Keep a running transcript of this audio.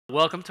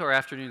Welcome to our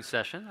afternoon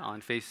session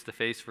on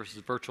face-to-face versus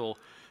virtual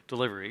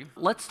delivery.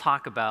 Let's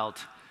talk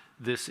about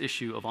this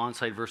issue of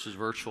on-site versus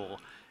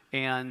virtual.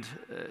 And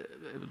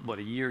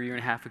a year and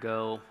a half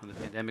ago, when the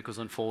pandemic was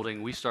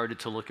unfolding, we started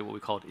to look at what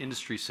we called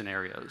industry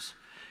scenarios.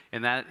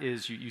 And that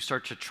is you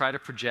start to try to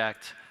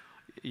project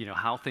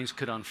how things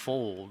could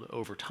unfold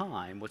over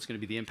time, what's going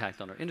to be the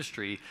impact on our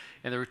industry.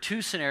 And there were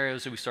two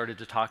scenarios that we started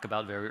to talk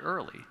about very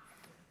early: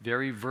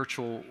 very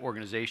virtual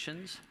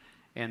organizations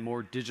and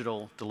more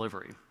digital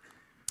delivery.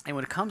 And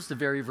when it comes to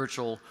very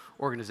virtual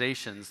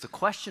organizations, the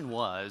question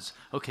was,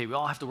 okay, we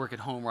all have to work at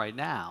home right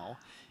now.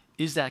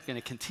 Is that going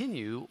to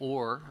continue,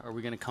 or are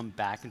we going to come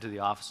back into the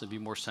office and be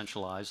more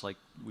centralized like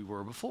we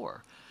were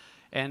before?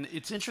 And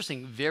it's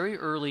interesting, very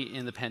early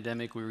in the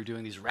pandemic, we were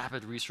doing these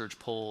rapid research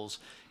polls,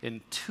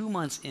 and 2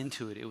 months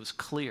into it, it was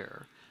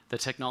clear that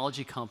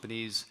technology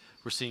companies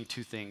were seeing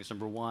two things.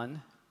 Number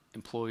one,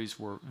 employees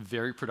were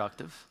very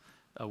productive,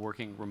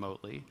 working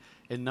remotely.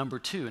 And number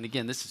two, and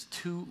again, this is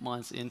 2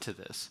 months into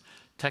this,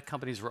 tech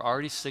companies were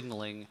already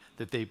signaling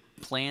that they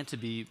plan to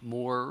be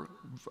more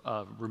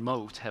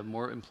remote, have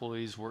more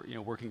employees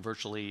working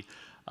virtually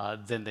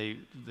than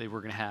they were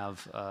going to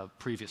have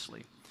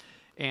previously.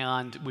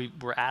 And we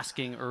were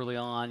asking early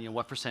on,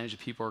 what percentage of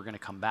people are going to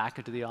come back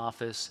into the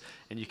office?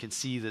 And you can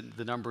see that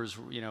the numbers,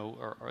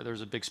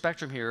 there's a big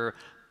spectrum here,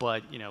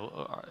 but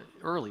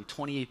early,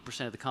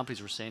 28% of the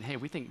companies were saying, hey,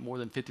 we think more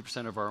than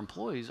 50% of our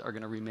employees are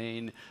going to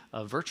remain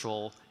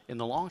virtual in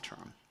the long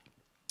term.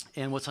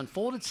 And what's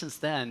unfolded since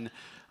then,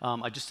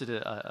 I just did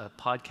a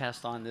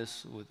podcast on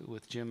this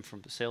with Jim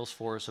from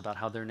Salesforce about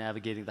how they're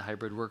navigating the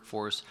hybrid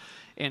workforce.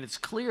 And it's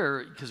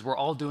clear, because we're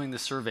all doing the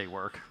survey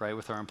work, right,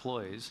 with our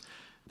employees,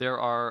 there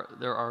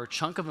are a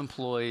chunk of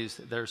employees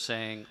that are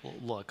saying,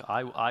 look,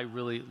 I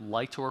really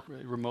like to work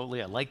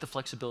remotely. I like the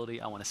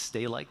flexibility. I want to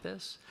stay like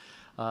this.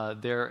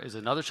 There is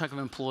another chunk of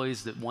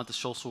employees that want the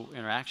social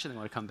interaction. They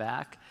want to come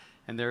back.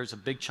 And there's a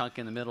big chunk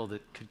in the middle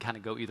that could kind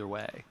of go either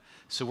way.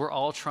 So we're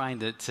all trying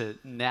to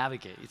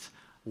navigate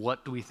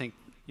what do we think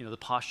the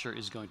posture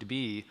is going to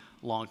be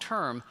long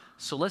term.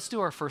 So let's do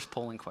our first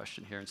polling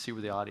question here and see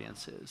where the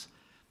audience is.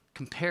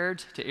 Compared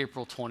to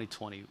April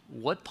 2020,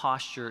 what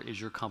posture is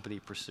your company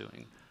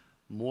pursuing?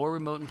 More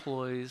remote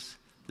employees,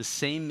 the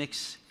same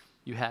mix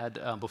you had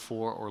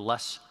before, or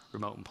less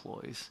remote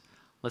employees?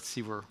 Let's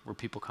see where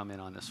people come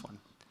in on this one.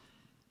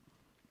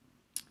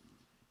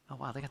 Oh,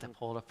 wow, they got that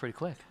polled up pretty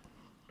quick.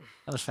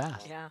 That was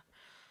fast. Yeah.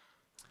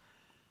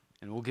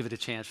 And we'll give it a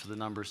chance for the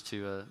numbers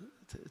to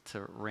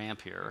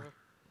ramp here.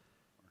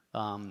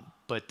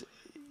 But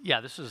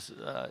yeah, this is,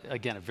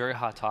 again, a very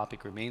hot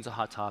topic, remains a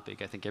hot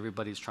topic. I think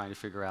everybody's trying to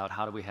figure out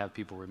how do we have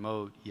people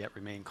remote, yet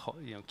remain,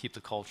 keep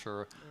the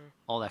culture,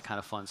 all that kind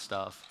of fun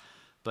stuff.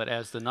 But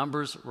as the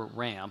numbers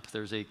ramp,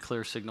 there's a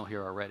clear signal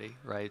here already,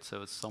 right?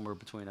 So it's somewhere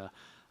between a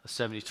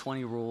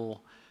 70-20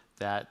 rule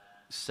that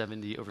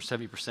over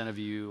 70% of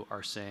you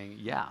are saying,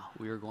 yeah,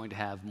 we are going to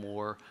have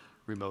more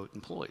remote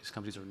employees.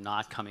 Companies are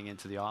not coming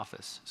into the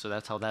office. So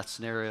that's how that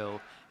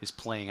scenario is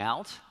playing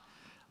out.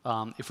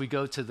 If we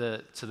go to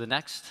the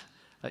next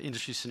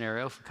industry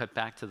scenario, if we cut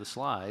back to the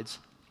slides,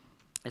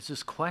 it's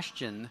this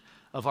question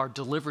of our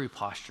delivery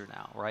posture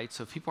now, right?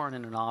 So if people aren't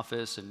in an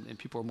office and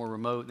people are more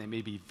remote and they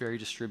may be very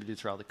distributed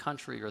throughout the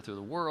country or through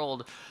the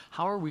world,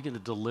 how are we going to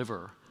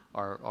deliver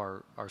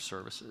our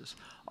services?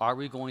 Are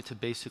we going to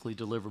basically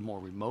deliver more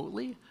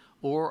remotely,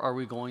 or are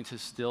we going to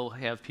still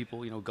have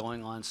people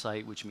going on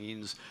site, which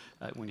means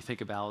when you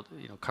think about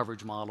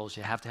coverage models,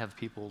 you have to have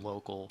people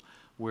local.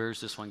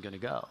 Where's this one going to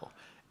go?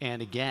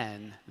 And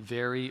again,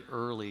 very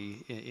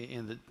early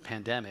in the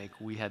pandemic,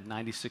 we had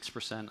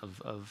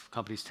 96% of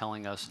companies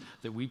telling us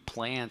that we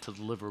plan to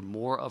deliver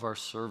more of our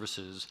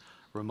services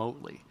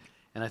remotely.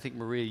 And I think,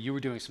 Maria, you were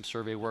doing some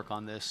survey work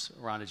on this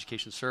around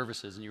education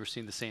services, and you were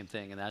seeing the same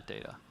thing in that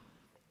data.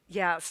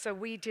 Yeah, so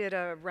we did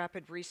a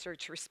rapid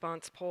research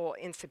response poll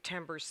in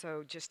September,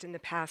 so just in the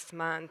past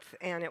month,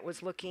 and it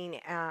was looking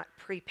at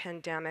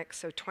pre-pandemic,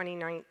 so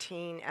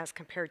 2019 as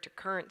compared to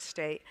current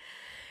state.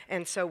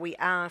 And so we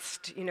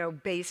asked,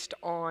 based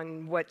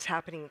on what's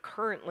happening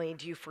currently,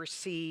 do you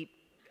foresee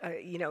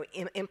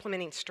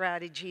implementing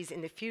strategies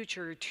in the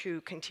future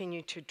to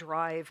continue to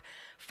drive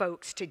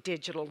folks to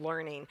digital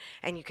learning?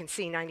 And you can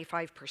see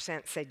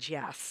 95% said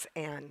yes,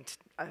 and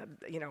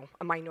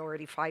a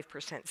minority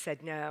 5%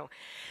 said no.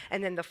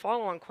 And then the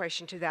follow-on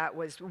question to that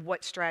was,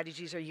 what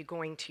strategies are you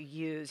going to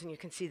use? And you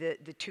can see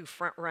the two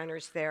front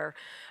runners there.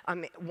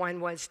 One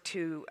was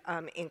to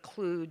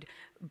include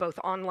both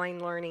online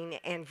learning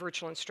and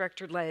virtual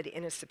instructor-led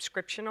in a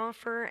subscription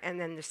offer, and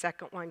then the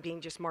second one being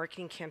just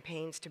marketing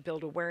campaigns to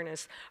build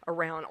awareness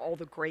around all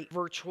the great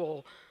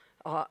virtual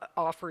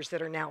offers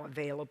that are now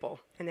available.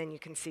 And then you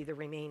can see the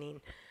remaining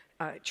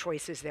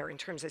choices there in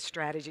terms of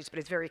strategies, but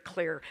it's very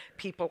clear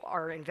people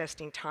are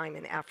investing time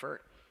and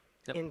effort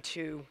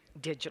into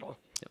digital.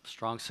 Yep,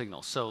 strong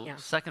signal. So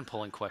second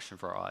polling question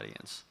for our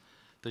audience.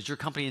 Does your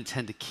company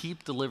intend to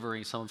keep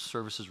delivering some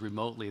services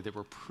remotely that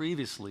were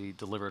previously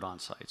delivered on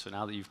site? So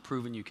now that you've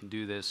proven you can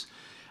do this,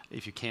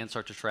 if you can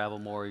start to travel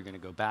more, you're going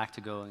to go back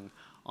to going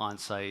on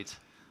site.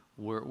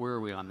 where are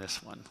we on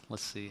this one?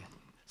 Let's see,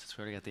 since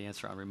we already got the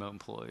answer on remote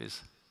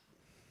employees.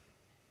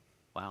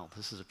 Wow,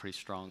 this is a pretty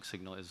strong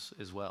signal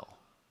as well.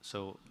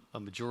 So a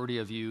majority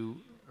of you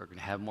are going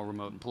to have more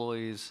remote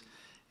employees.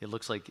 It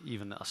looks like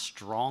even a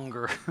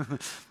stronger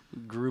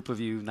group of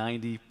you,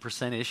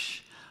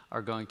 90%-ish,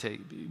 are going to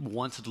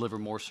want to deliver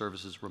more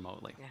services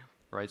remotely,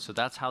 right? So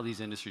that's how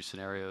these industry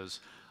scenarios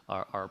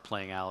are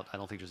playing out. I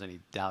don't think there's any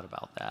doubt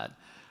about that.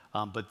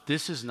 But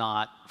this is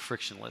not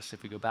frictionless.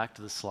 If we go back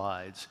to the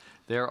slides,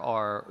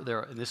 and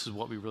this is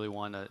what we really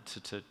want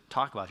to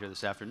talk about here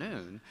this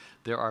afternoon,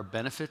 there are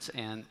benefits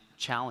and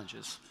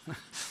challenges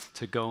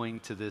to going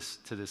to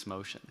this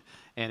motion.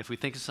 And if we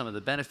think of some of the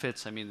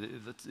benefits, I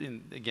mean,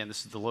 again,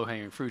 this is the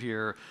low-hanging fruit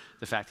here,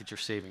 the fact that you're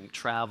saving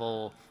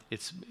travel,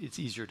 it's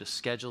easier to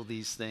schedule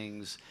these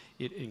things,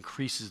 it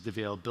increases the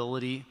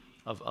availability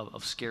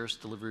of scarce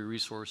delivery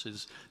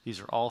resources. These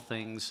are all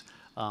things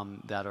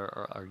that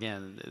are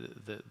again,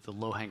 the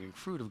low-hanging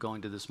fruit of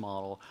going to this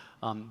model.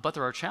 But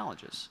there are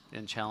challenges,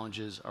 and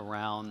challenges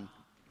around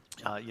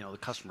the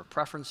customer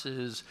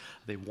preferences.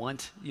 They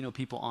want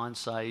people on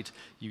site.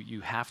 You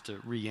have to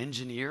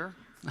re-engineer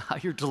how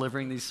you're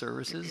delivering these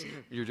services.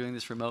 You're doing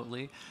this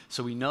remotely.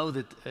 So we know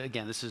that,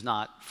 again, this is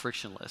not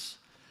frictionless.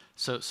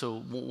 So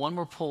one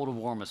more poll to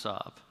warm us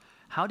up.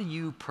 How do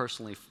you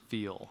personally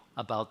feel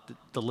about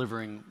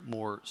delivering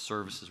more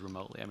services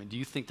remotely? I mean, do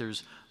you think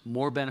there's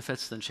more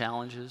benefits than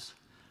challenges,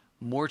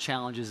 more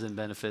challenges than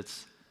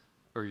benefits,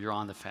 or you're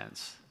on the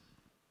fence?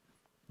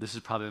 This is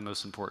probably the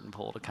most important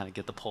poll to kind of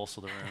get the pulse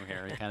of the room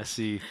here and kind of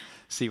see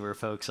where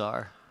folks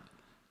are.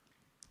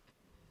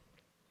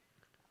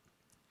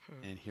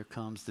 And here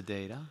comes the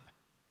data.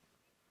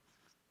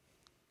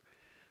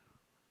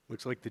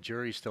 Looks like the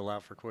jury's still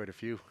out for quite a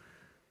few.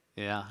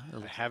 Yeah.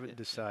 I haven't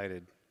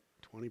decided.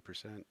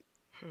 20%.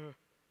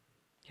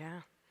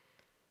 Yeah.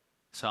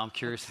 So I'm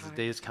curious, as the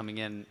data's coming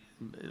in,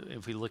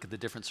 if we look at the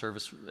different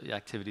service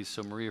activities.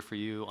 So Maria, for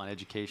you on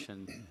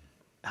education,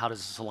 how does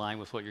this align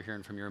with what you're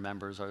hearing from your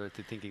members? Are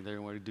they thinking they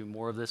want to do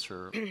more of this,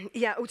 or?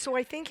 Yeah, so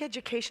I think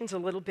education's a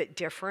little bit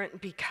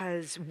different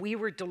because we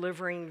were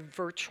delivering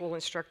virtual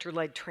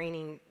instructor-led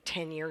training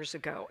 10 years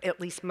ago, at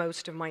least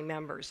most of my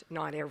members,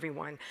 not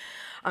everyone.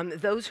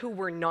 Those who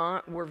were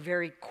not were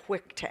very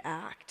quick to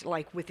act.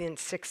 Like within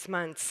 6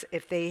 months,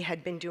 if they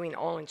had been doing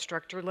all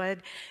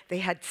instructor-led, they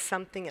had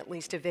something at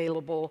least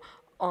available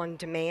on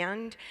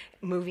demand,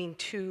 moving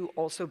to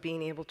also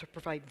being able to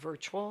provide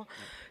virtual.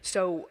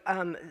 So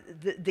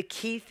the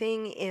key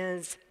thing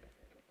is,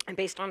 and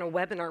based on a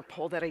webinar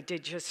poll that I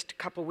did just a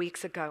couple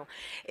weeks ago,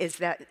 is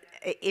that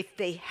if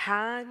they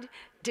had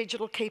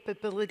digital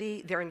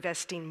capability, they're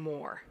investing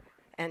more.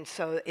 And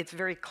so it's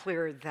very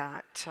clear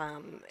that...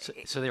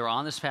 So they were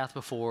on this path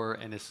before,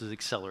 and this has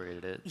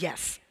accelerated it.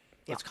 Yes.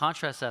 Let's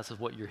contrast that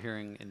with what you're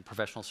hearing in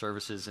professional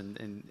services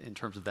in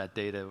terms of that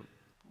data.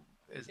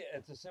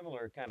 It's a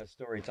similar kind of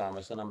story,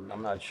 Thomas, and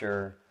I'm not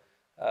sure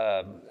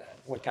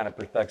what kind of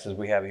perspectives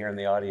we have here in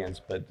the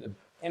audience, but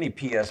any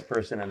PS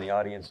person in the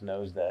audience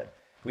knows that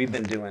we've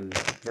been doing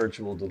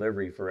virtual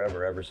delivery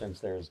forever, ever since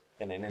there's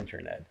been an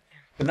internet,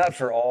 but not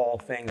for all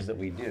things that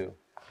we do.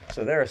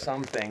 So there are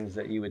some things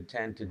that you would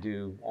tend to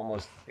do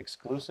almost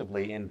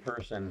exclusively in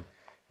person,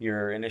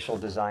 your initial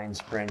design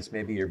sprints,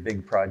 maybe your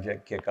big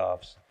project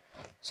kickoffs.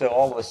 So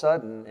all of a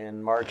sudden,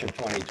 in March of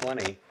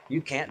 2020,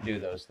 you can't do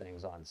those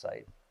things on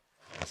site.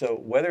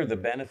 So whether the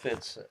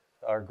benefits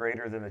are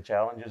greater than the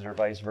challenges or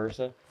vice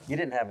versa, you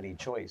didn't have any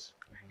choice.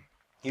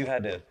 You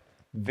had to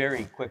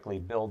very quickly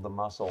build the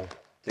muscle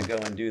to go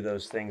and do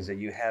those things that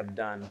you have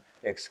done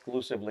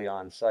exclusively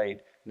on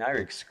site. Now you're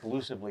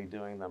exclusively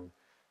doing them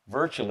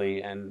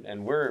virtually, and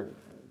we're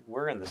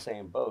in the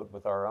same boat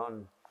with our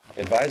own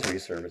advisory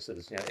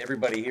services. You know,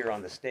 everybody here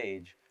on the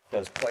stage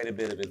does quite a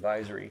bit of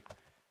advisory.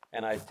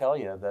 And I tell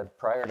you that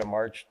prior to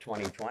March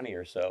 2020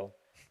 or so,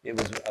 it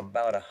was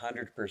about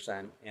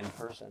 100% in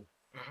person.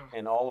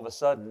 And all of a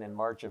sudden, in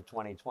March of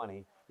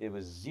 2020, it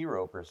was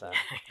 0%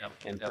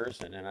 in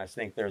person. And I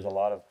think there's a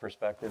lot of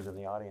perspectives in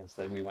the audience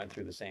that we went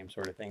through the same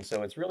sort of thing.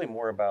 So it's really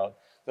more about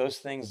those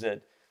things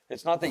that,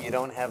 it's not that you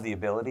don't have the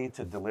ability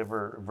to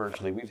deliver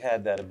virtually. We've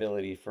had that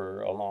ability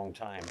for a long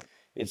time.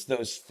 It's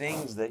those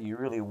things that you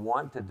really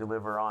want to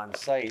deliver on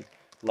site,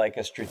 like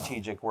a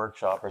strategic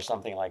workshop or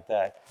something like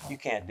that. You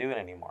can't do it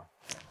anymore.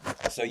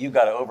 So you've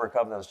got to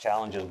overcome those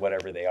challenges,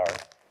 whatever they are.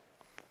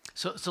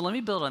 So let me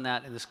build on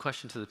that in this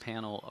question to the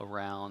panel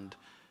around,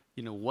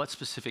 what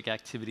specific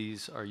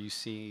activities are you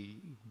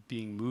seeing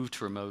being moved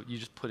to remote? You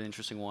just put an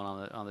interesting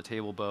one on the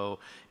table, Bo,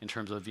 in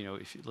terms of,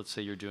 if let's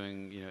say you're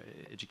doing,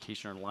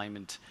 education or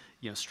alignment,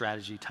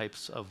 strategy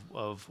types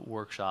of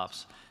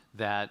workshops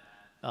that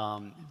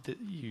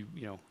you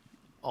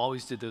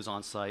always did those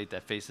on site,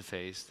 that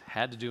face-to-face,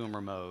 had to do them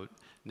remote.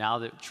 Now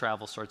that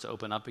travel starts to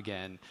open up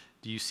again,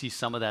 do you see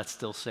some of that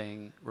still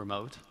staying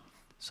remote?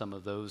 Some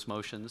of those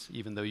motions,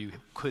 even though you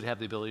could have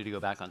the ability to go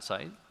back on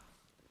site?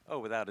 Oh,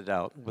 without a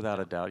doubt. Without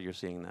a doubt, you're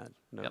seeing that.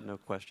 No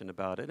question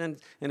about it. And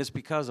it's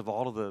because of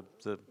all of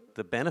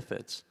the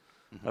benefits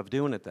of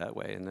doing it that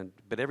way.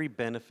 But every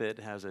benefit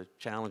has a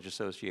challenge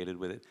associated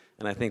with it,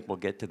 and I think we'll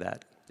get to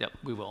that. Yep,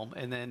 we will.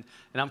 And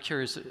I'm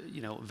curious,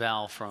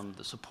 Val, from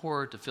the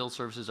support to field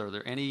services, are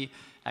there any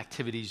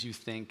activities you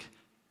think,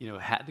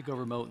 had to go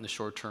remote in the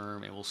short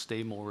term and will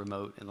stay more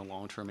remote in the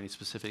long term? Any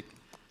specific?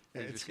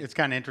 It's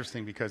kind of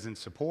interesting because in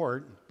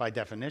support, by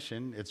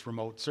definition, it's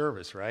remote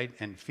service, right?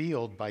 And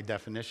field, by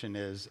definition,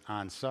 is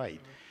on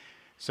site.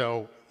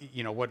 So,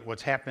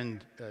 what's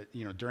happened,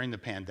 during the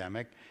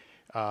pandemic,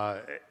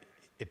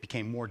 it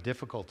became more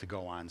difficult to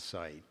go on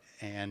site.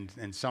 And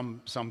in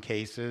some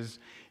cases,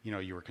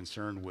 you were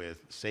concerned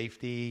with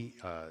safety,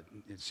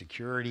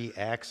 security,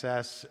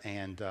 access,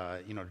 and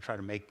to try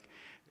to make,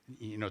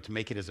 to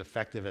make it as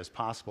effective as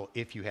possible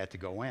if you had to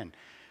go in.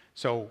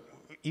 So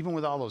even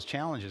with all those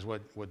challenges,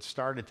 what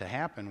started to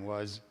happen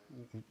was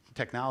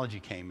technology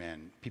came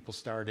in. People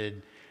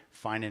started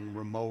finding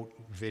remote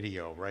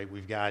video, right?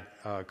 We've got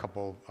a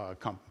couple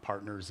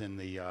partners in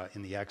the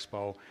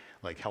expo,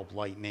 like Help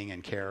Lightning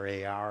and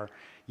Care AR,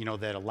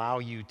 that allow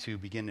you to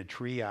begin to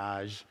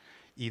triage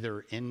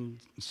either in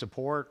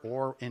support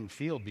or in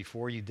field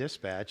before you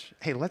dispatch.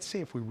 Hey, let's see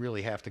if we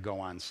really have to go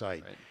on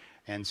site. Right.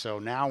 And so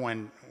now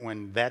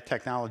when that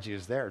technology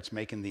is there, it's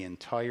making the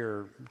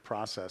entire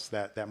process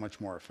that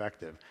much more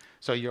effective.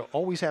 So you'll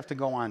always have to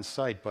go on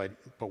site, but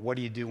what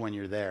do you do when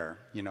you're there?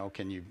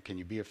 Can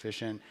you be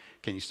efficient?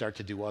 Can you start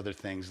to do other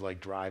things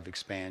like drive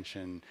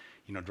expansion,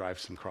 drive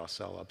some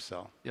cross-sell,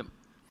 upsell? Yep.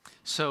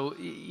 So,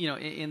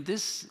 in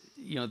this,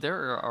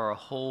 there are a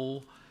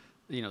whole,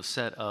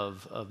 set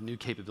of new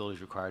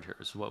capabilities required here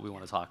is what we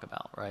want to talk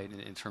about, right?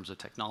 In terms of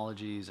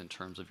technologies, in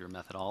terms of your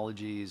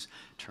methodologies,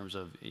 in terms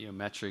of,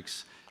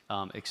 metrics,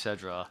 et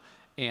cetera.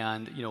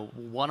 And,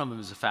 one of them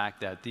is the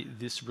fact that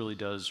this really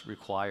does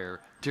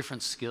require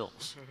different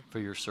skills for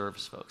your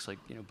service folks. Like,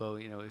 Bo,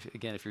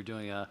 if you're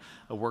doing a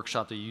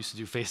workshop that you used to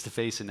do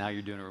face-to-face and now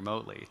you're doing it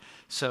remotely.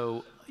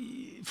 So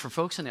for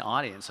folks in the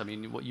audience,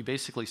 what you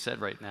basically said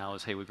right now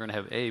is, hey, we're going to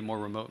have, more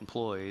remote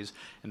employees,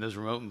 and those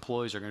remote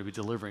employees are going to be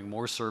delivering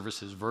more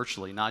services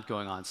virtually, not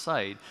going on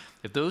site.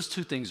 If those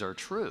two things are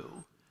true,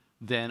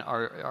 then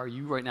are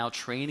you right now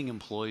training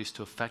employees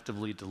to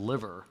effectively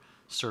deliver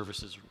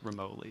services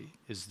remotely?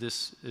 Is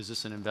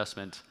this an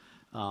investment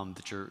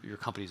that your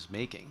company is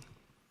making?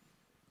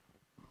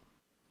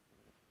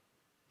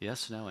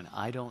 Yes, no, and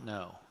I don't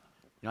know.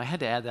 I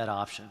had to add that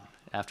option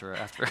after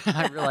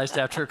I realized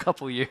after a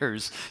couple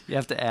years you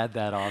have to add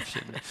that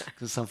option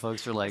because some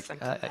folks are like,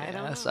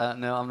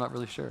 no, I'm not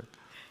really sure.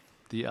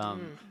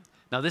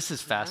 Now this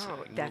is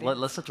fascinating.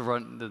 Let's let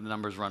the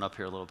numbers run up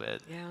here a little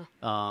bit.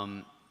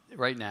 Yeah.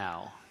 Right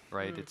now,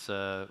 right? It's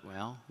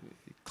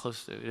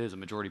close to, it is a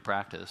majority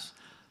practice.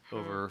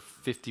 Over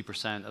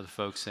 50% of the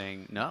folks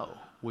saying, no,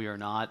 we are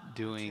not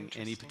doing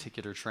any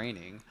particular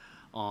training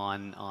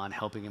on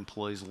helping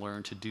employees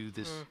learn to do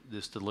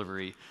this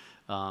delivery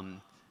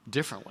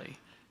differently.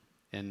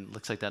 And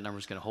looks like that number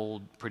is going to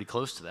hold pretty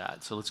close to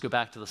that. So let's go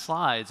back to the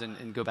slides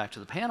and go back to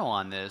the panel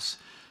on this.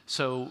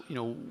 So,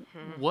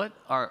 what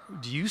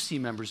do you see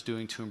members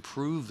doing to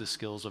improve the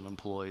skills of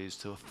employees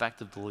to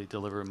effectively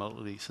deliver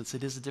remotely, since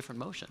it is a different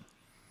motion?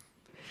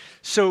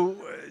 So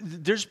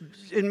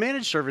in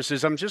managed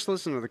services, I'm just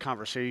listening to the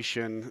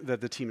conversation that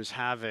the team is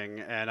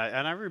having, and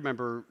I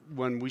remember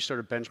when we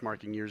started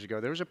benchmarking years ago,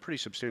 there was a pretty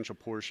substantial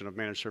portion of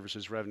managed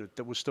services revenue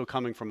that was still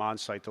coming from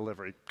on-site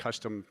delivery,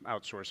 custom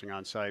outsourcing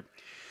on-site.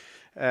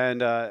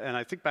 And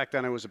I think back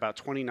then it was about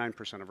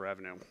 29% of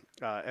revenue.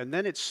 And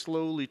then it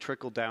slowly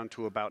trickled down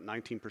to about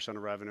 19%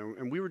 of revenue.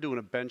 And we were doing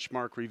a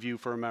benchmark review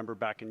for a member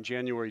back in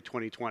January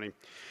 2020.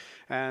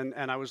 And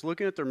I was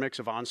looking at their mix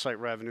of on-site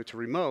revenue to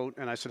remote,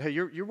 and I said, hey,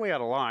 you're way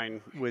out of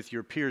line with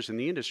your peers in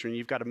the industry, and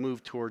you've got to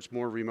move towards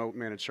more remote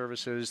managed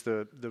services.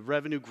 The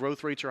revenue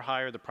growth rates are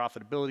higher, the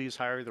profitability is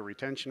higher, the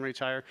retention rate's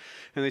higher.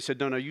 And they said,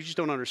 no, you just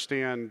don't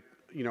understand,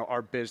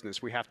 our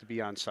business. We have to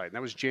be on-site. And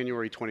that was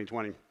January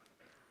 2020.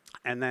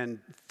 And then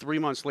 3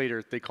 months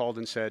later, they called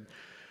and said,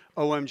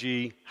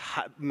 OMG,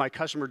 my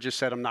customer just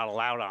said I'm not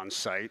allowed on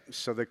site,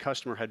 so the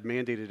customer had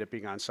mandated it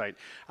being on site.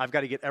 I've got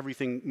to get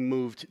everything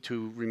moved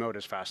to remote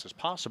as fast as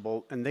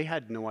possible, and they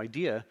had no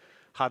idea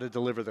how to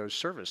deliver those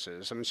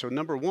services. And so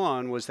number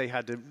one was they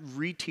had to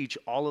reteach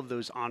all of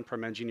those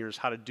on-prem engineers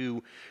how to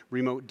do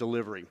remote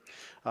delivery.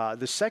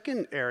 The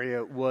second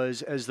area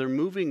was, as they're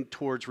moving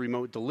towards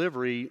remote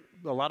delivery,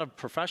 a lot of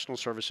professional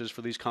services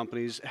for these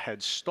companies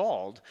had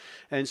stalled.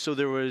 And so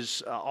there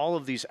was all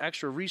of these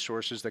extra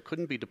resources that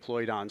couldn't be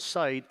deployed on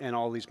site, and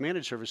all these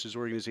managed services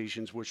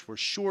organizations which were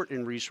short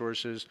in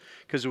resources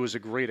because it was a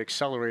great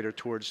accelerator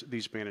towards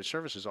these managed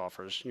services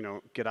offers.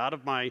 Get out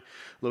of my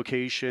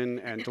location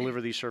and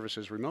deliver these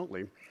services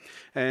remotely.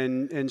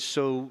 And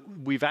so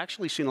we've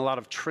actually seen a lot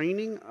of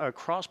training,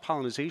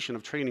 cross-pollinization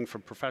of training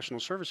from professional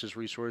services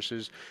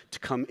resources to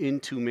come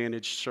into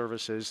managed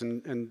services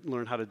and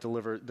learn how to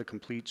deliver the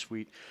complete suite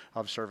suite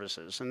of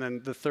services. And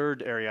then the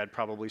third area I'd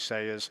probably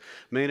say is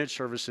managed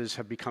services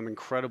have become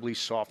incredibly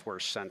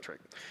software-centric.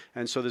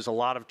 And so there's a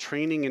lot of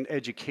training and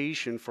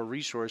education for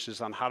resources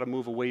on how to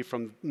move away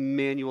from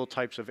manual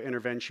types of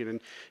intervention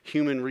and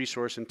human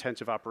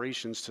resource-intensive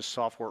operations to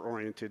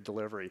software-oriented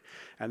delivery.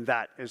 And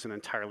that is an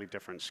entirely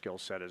different skill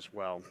set as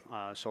well.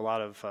 So a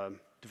lot of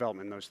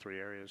development in those three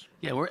areas.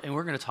 Yeah, we're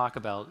going to talk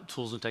about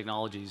tools and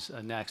technologies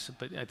next,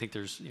 but I think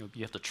there's, you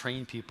have to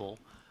train people.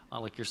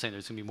 Like you're saying,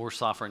 there's going to be more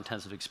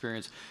software-intensive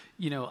experience.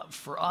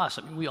 For us,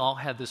 I mean, we all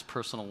had this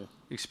personal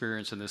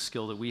experience and this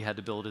skill that we had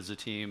to build as a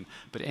team,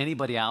 but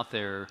anybody out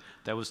there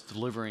that was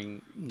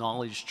delivering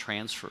knowledge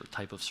transfer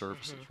type of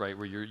services, right,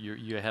 where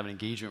you have an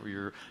engagement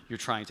where you're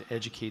trying to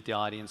educate the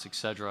audience, et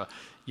cetera,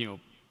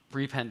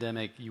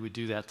 pre-pandemic, you would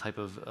do that type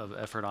of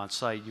effort on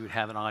site. You would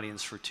have an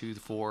audience for 2,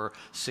 4,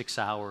 6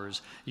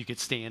 hours. You could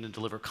stand and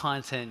deliver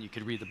content. You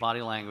could read the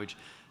body language.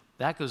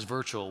 That goes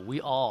virtual. We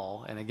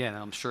all, and again,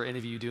 I'm sure any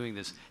of you doing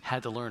this,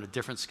 had to learn a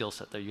different skill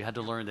set there. You had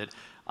to learn that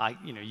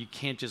you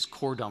can't just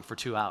core dump for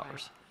 2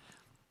 hours.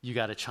 You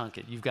got to chunk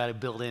it. You've got to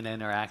build in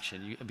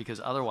interaction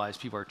because otherwise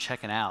people are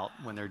checking out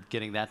when they're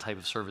getting that type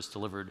of service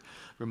delivered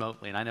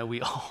remotely. And I know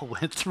we all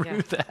went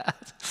through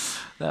that.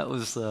 That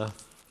was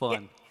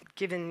fun. Yeah.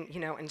 Given,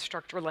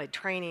 instructor-led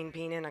training,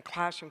 being in a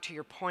classroom, to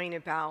your point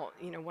about,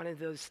 one of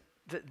those,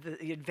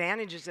 the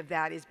advantages of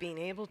that is being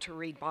able to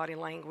read body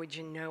language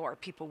and know, are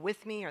people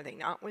with me? Are they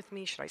not with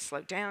me? Should I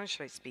slow down?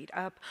 Should I speed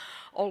up?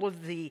 All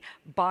of the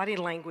body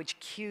language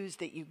cues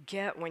that you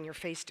get when you're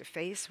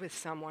face-to-face with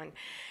someone.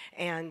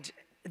 And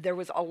there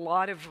was a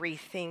lot of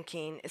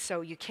rethinking.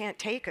 So you can't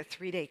take a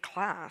 3-day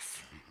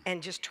class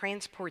and just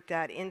transport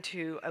that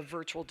into a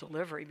virtual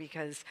delivery,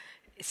 because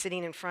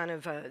sitting in front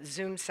of a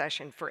Zoom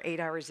session for 8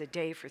 hours a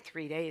day for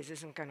 3 days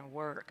isn't going to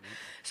work.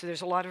 So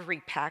there's a lot of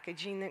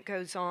repackaging that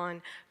goes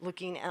on,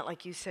 looking at,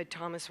 like you said,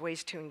 Thomas,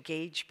 ways to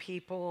engage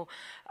people,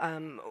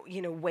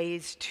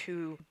 ways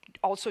to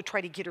also try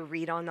to get a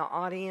read on the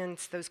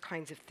audience, those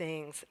kinds of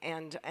things.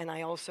 And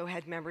I also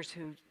had members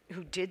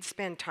who did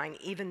spend time,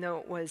 even though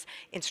it was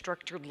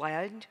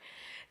instructor-led.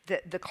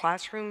 The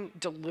classroom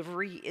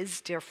delivery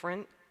is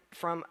different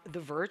from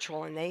the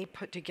virtual, and they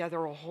put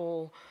together a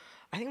whole,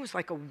 I think it was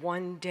like a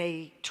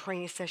 1-day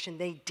training session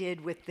they did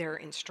with their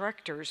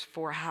instructors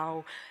for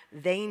how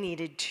they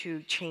needed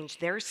to change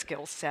their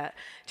skill set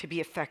to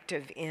be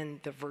effective in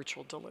the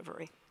virtual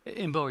delivery.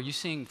 And Bo, are you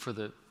seeing for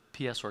the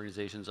PS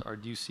organizations,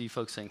 do you see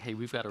folks saying, hey,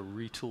 we've got to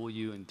retool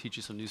you and teach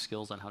you some new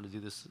skills on how to do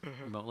this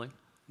remotely?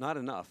 Not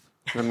enough.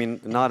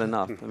 Not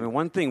enough.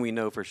 One thing we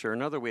know for sure,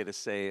 another way to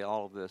say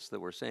all of this that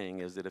we're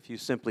saying is that if you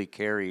simply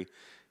carry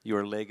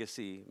your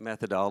legacy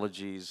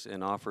methodologies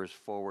and offers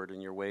forward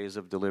in your ways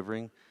of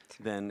delivering,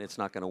 then it's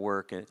not going to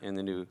work in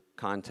the new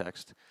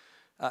context.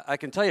 I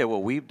can tell you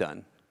what we've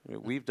done.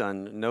 We've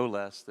done no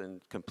less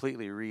than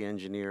completely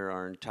re-engineer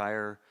our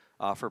entire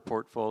offer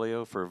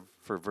portfolio for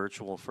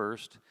virtual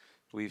first.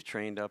 We've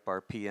trained up our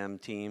PM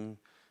team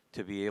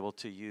to be able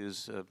to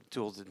use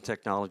tools and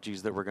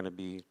technologies that we're going to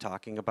be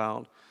talking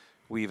about.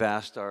 We've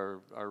asked our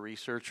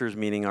researchers,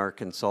 meaning our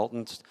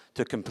consultants,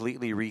 to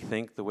completely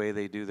rethink the way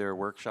they do their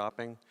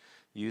workshopping,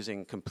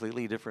 using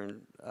completely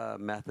different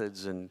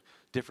methods and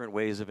different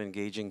ways of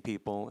engaging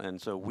people. And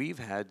so we've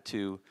had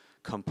to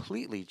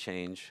completely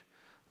change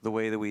the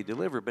way that we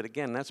deliver. But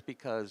again, that's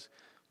because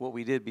what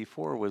we did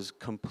before was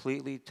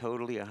completely,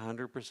 totally,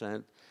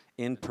 100%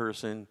 in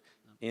person,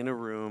 in a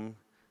room,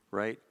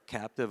 right?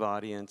 Captive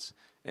audience.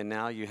 And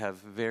now you have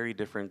very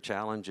different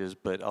challenges,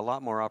 but a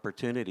lot more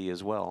opportunity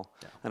as well.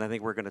 Yeah. And I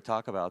think we're going to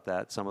talk about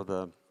that. Some of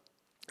the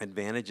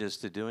advantages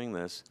to doing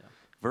this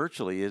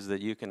virtually is that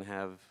you can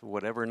have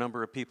whatever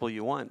number of people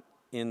you want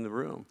in the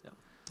room.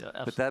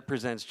 Yeah, but that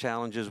presents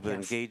challenges with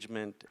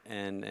engagement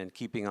and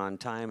keeping on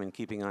time and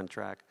keeping on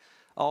track.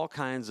 All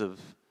kinds of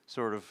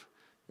sort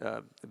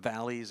of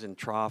valleys and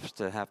troughs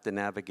to have to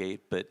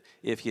navigate. But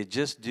if you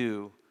just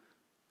do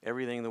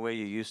everything the way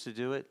you used to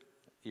do it,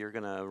 you're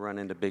going to run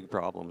into big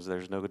problems.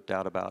 There's no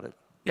doubt about it.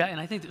 Yeah, and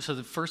I think, so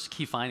the first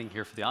key finding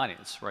here for the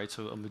audience, right?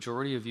 So a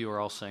majority of you are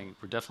all saying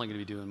we're definitely going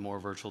to be doing more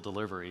virtual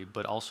delivery,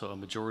 but also a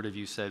majority of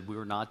you said we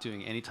were not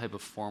doing any type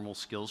of formal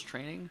skills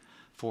training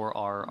for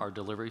our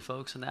delivery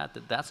folks, and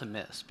that's a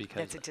miss, because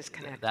that's a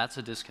disconnect. That's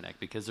a disconnect,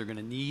 because they're going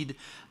to need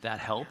that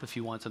help if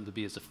you want them to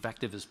be as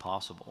effective as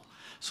possible.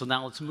 So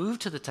now let's move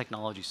to the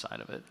technology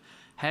side of it.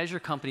 Has your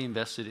company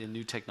invested in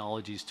new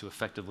technologies to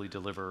effectively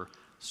deliver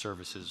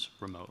services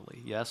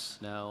remotely? Yes,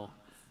 no,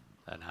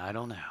 and I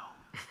don't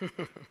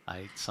know.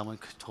 Someone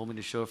told me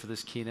to show up for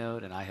this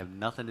keynote, and I have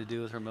nothing to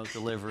do with remote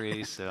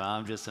delivery, so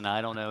I'm just an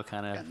I don't know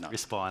kind of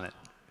respondent.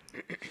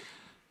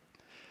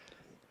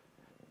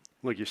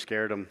 Look, you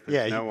scared them.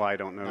 Yeah, no, I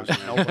don't know.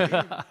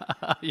 Nobody.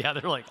 Yeah,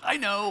 they're like, I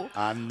know.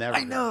 I'm never.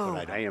 I know.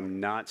 I am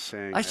not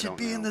saying I should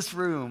be in this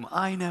room.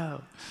 I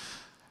know.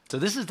 So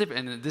this is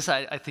different, and this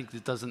I think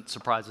it doesn't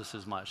surprise us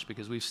as much,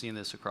 because we've seen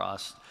this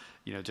across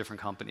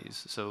different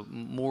companies. So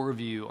more of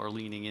you are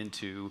leaning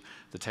into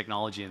the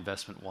technology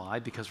investment. Why?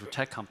 Because we're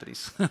tech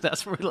companies.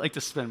 That's where we like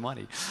to spend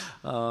money.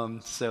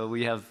 So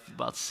we have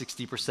about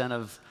 60%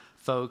 of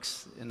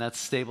folks, and that's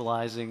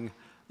stabilizing,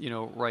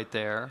 right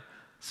there.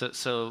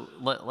 So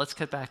let's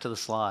get back to the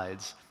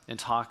slides and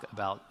talk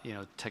about,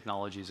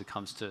 technology as it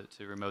comes to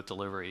remote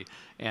delivery.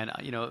 And,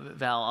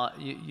 Val,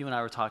 you and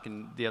I were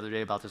talking the other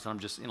day about this, and I'm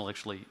just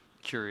intellectually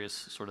curious,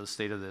 sort of the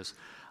state of this.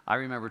 I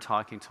remember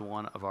talking to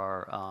one of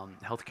our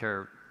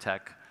healthcare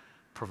tech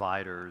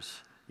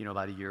providers,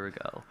 about a year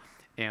ago.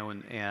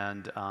 And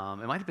it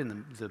might have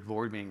been the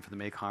board meeting for the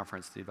May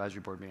conference, the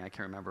advisory board meeting, I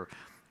can't remember.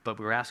 But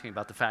we were asking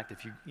about the fact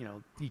that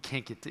you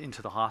can't get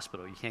into the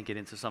hospital, you can't get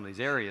into some of these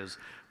areas,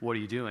 what are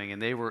you doing?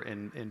 And they were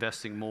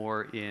investing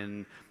more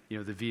in the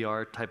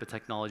VR type of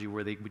technology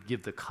where they would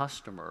give the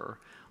customer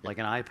like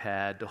an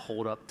iPad to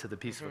hold up to the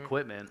piece of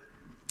equipment,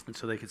 and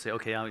so they could say,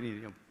 okay, I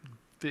need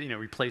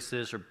replace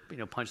this or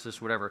punch this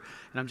or whatever.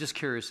 And I'm just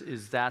curious,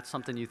 is that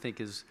something you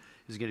think is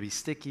going to be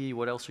sticky?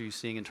 What else are you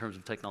seeing in terms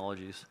of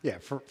technologies? Yeah,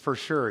 for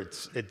sure,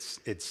 it's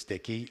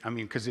sticky. I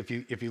mean, because if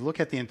you look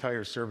at the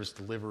entire service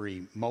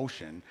delivery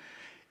motion,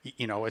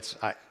 it's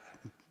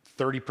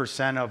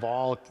 30% of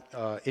all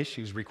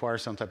issues require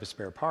some type of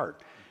spare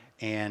part,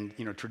 and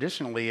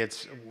traditionally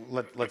it's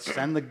let's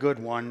send the good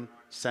one,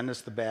 send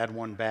us the bad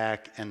one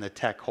back, and the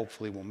tech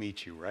hopefully will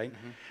meet you, right?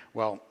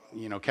 Well,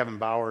 Kevin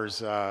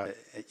Bowers,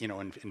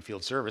 in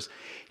field service,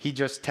 he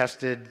just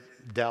tested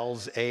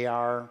Dell's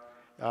AR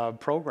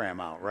program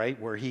out, right,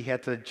 where he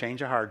had to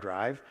change a hard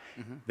drive.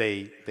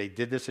 They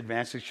did this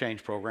advanced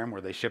exchange program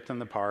where they shipped him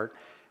the part.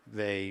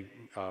 They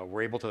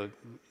were able to,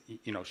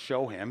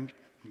 show him,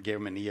 gave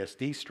him an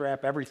ESD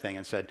strap, everything,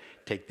 and said,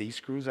 take these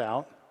screws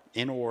out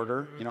in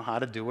order, how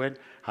to do it,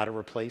 how to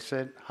replace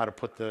it, how to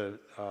put the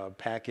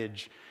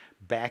package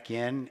back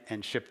in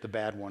and ship the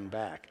bad one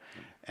back.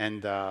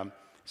 And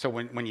so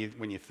when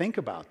you think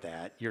about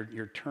that,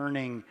 you're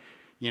turning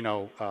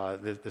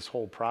this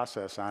whole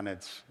process on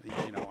its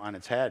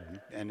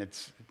head, and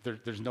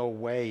there's no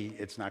way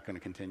it's not going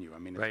to continue. I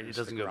mean, right, it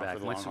doesn't go back.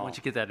 Once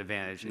you get that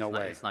advantage,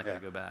 it's not going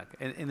to go back.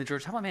 And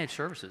George, how about managed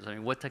services? I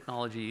mean, what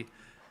technology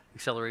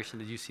acceleration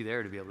did you see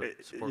there to be able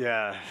to support?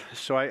 Yeah,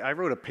 so I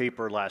wrote a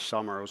paper last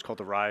summer. It was called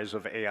The Rise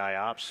of AI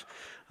Ops,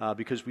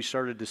 because we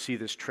started to see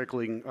this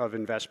trickling of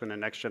investment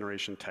in next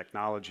generation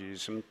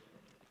technologies.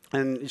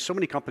 And so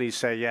many companies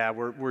say, yeah,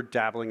 we're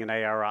dabbling in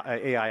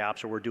AI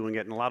ops, or we're doing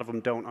it, and a lot of them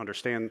don't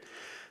understand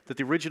that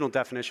the original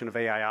definition of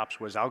AI ops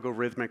was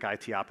algorithmic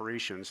IT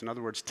operations. In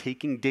other words,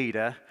 taking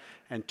data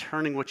and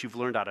turning what you've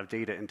learned out of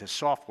data into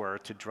software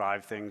to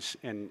drive things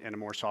in a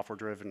more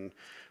software-driven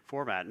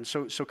format. And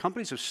so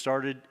companies have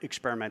started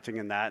experimenting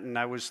in that, and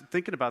I was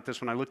thinking about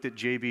this when I looked at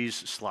JB's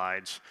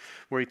slides,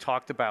 where he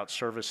talked about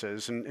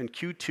services. And in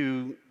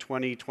Q2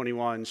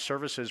 2021,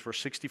 services were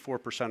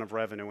 64% of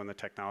revenue in the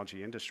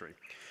technology industry.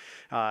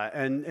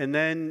 And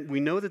then we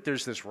know that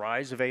there's this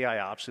rise of AI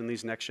ops and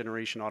these next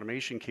generation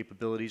automation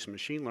capabilities and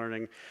machine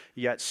learning,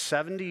 yet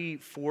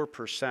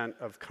 74%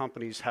 of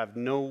companies have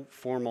no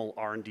formal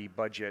R&D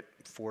budget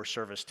for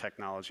service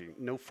technology,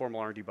 no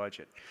formal R&D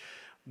budget.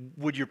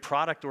 Would your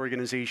product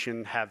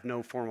organization have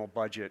no formal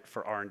budget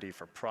for R&D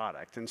for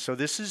product? And so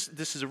this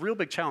is a real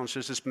big challenge.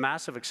 There's this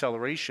massive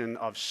acceleration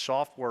of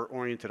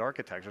software-oriented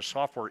architecture,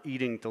 software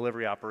eating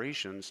delivery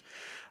operations,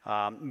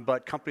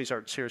 but companies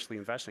aren't seriously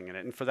investing in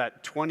it. And for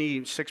that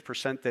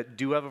 26% that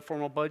do have a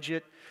formal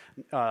budget,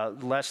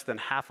 less than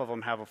half of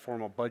them have a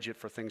formal budget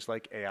for things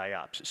like AI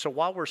ops. So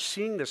while we're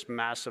seeing this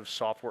massive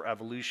software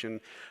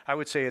evolution, I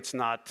would say it's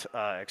not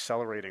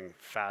accelerating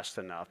fast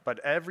enough. But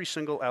every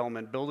single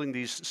element, building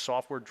these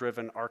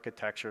software-driven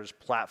architectures,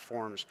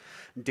 platforms,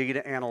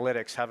 data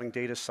analytics, having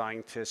data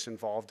scientists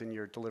involved in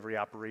your delivery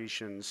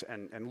operations,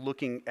 and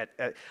looking at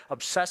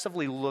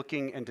obsessively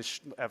looking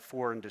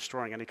for and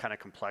destroying any kind of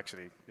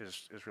complexity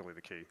is really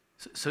the key.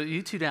 So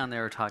you two down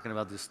there are talking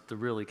about the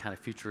really kind of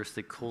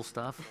futuristic, cool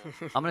stuff.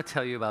 I'm going to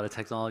tell you about a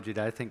technology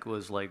that I think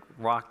was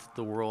rocked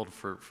the world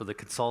for the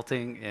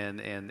consulting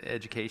and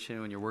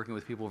education when you're working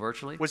with people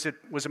virtually. Was it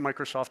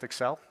Microsoft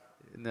Excel?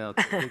 No,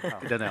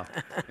 no.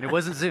 And it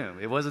wasn't Zoom.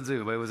 It wasn't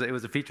Zoom. It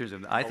was a feature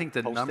Zoom. I think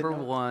the number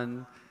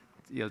one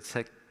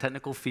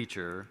technical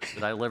feature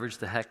that I leveraged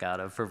the heck out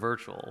of for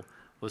virtual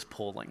was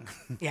polling.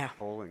 Yeah.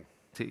 Polling.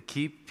 To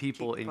keep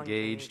people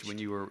engaged when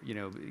you were,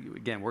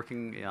 again,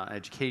 working on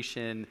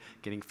education,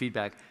 getting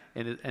feedback.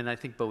 And I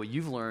think, but what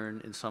you've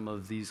learned in some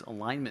of these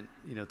alignment,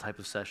 type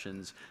of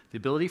sessions, the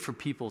ability for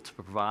people to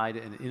provide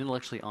an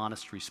intellectually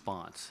honest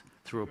response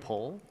through a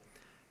poll.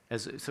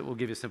 So we'll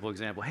give you a simple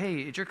example.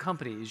 Hey, at your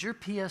company, is your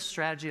PS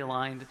strategy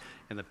aligned?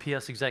 And the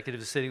PS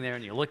executive is sitting there,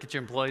 and you look at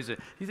your employees,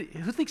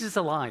 who thinks it's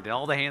aligned? And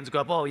all the hands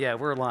go up, oh yeah,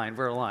 we're aligned,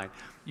 we're aligned.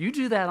 You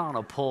do that on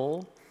a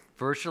poll,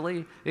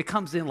 virtually, it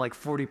comes in like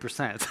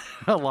 40%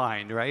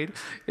 aligned, right?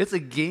 It's a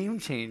game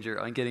changer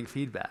on getting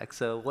feedback.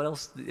 So what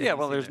else? Yeah,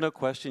 well, there's no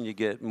question you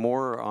get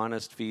more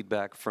honest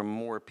feedback from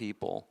more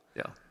people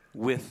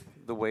with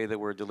the way that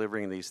we're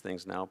delivering these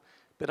things now.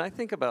 But I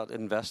think about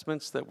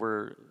investments that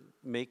we're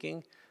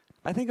making.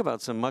 I think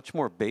about some much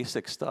more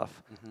basic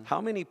stuff.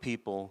 How many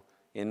people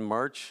in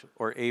March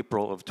or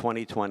April of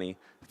 2020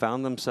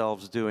 found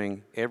themselves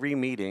doing every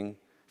meeting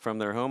from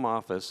their home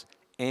office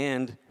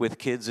and with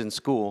kids in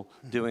school,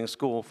 doing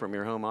school from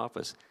your home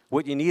office.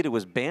 What you needed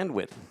was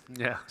bandwidth.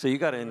 Yeah. So you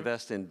got to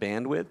invest in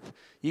bandwidth.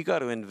 You got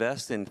to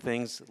invest in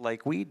things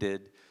like we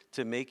did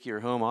to make your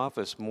home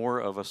office more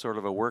of a sort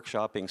of a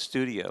workshopping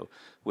studio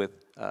with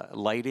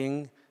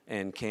lighting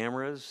and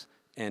cameras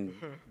and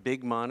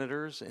big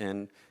monitors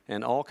and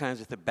all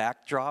kinds of the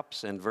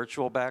backdrops and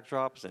virtual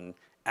backdrops and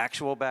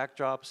actual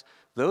backdrops.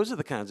 Those are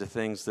the kinds of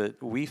things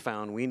that we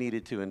found we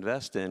needed to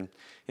invest in.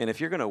 And if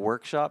you're going to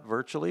workshop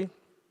virtually,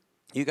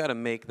 you got to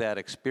make that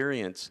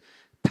experience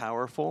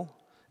powerful,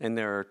 and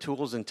there are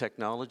tools and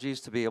technologies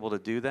to be able to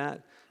do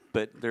that.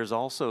 But there's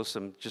also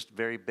some just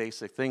very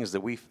basic things that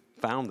we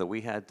found that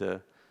we had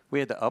to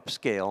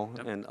upscale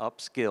and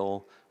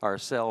upskill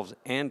ourselves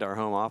and our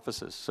home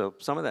offices. So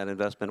some of that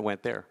investment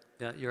went there.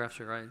 Yeah, you're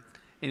absolutely right.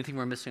 Anything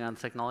we're missing on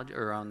technology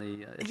or on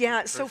the?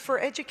 Yeah, so for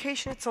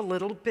education, it's a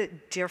little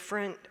bit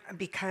different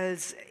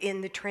because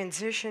in the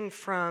transition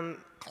from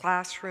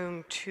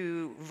classroom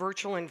to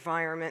virtual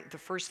environment, the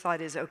first thought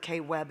is, okay,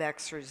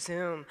 WebEx or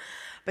Zoom.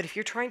 But if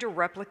you're trying to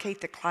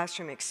replicate the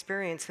classroom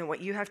experience, then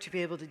what you have to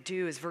be able to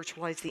do is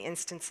virtualize the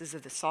instances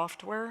of the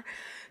software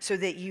so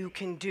that you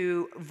can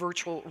do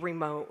virtual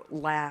remote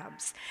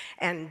labs.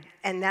 And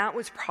that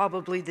was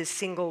probably the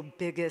single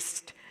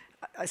biggest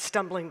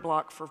stumbling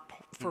block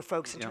for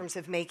folks in terms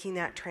of making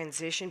that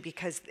transition,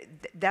 because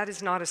that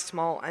is not a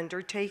small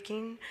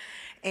undertaking,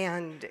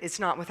 and it's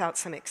not without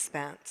some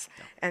expense.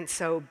 And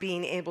so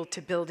being able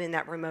to build in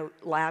that remote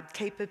lab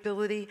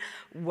capability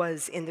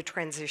was in the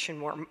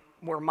transition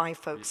where my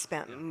folks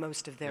spent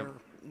most of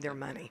their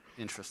money.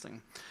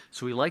 Interesting.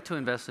 So we like to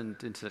invest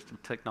into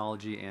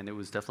technology, and it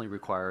was definitely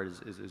required,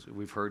 as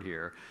we've heard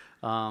here.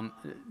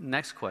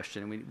 Next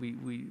question,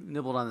 we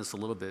nibbled on this a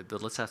little bit,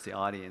 but let's ask the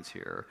audience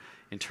here.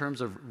 In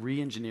terms of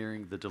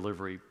re-engineering the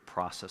delivery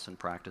process and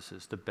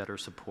practices to better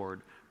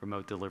support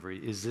remote delivery,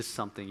 is this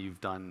something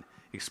you've done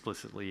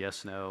explicitly,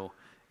 yes, no,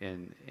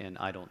 and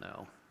I don't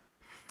know?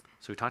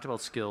 So we talked about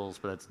skills,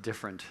 but that's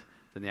different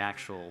than the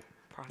actual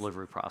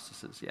delivery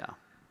processes, yeah.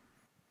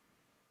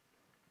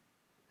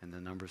 And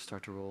the numbers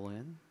start to roll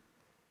in.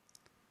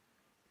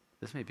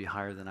 This may be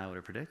higher than I would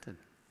have predicted.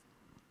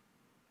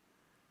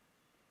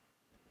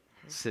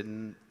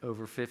 Sitting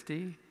over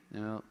 50?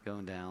 No,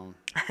 going down,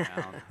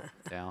 down,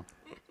 down.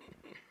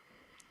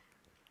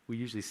 We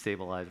usually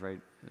stabilize,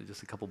 right?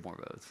 Just a couple more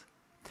votes.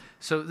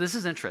 So this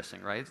is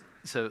interesting, right?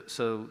 So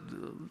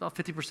about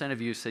 50%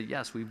 of you say,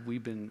 yes,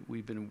 we've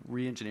been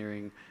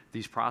re-engineering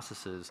these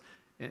processes.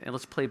 And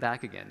let's play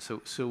back again.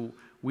 So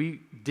we're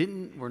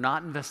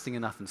not investing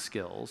enough in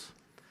skills.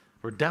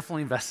 We're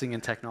definitely investing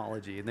in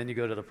technology, and then you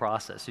go to the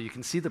process. So you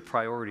can see the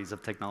priorities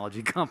of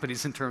technology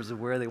companies in terms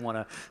of where they want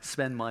to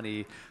spend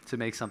money to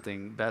make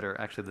something better.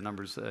 Actually, the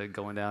number's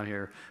going down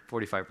here,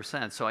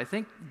 45%. So I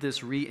think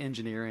this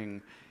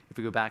re-engineering, if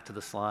we go back to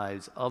the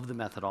slides, of the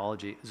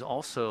methodology is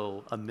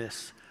also a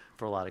miss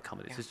for a lot of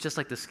companies. Yeah. It's just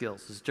like the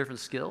skills. It's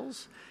different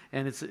skills,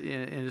 and it's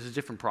a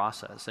different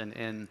process.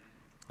 And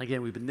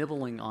again, we've been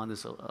nibbling on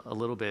this a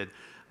little bit,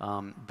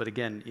 but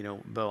again,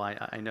 Bo,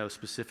 I know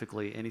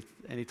specifically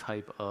any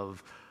type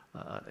of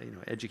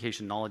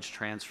education, knowledge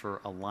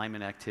transfer,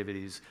 alignment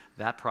activities,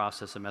 that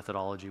process and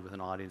methodology with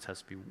an audience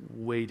has to be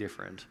way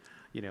different,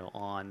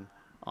 on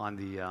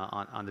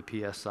the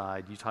PS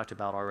side. You talked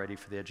about already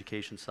for the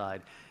education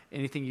side.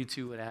 Anything you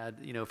two would add,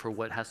 for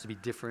what has to be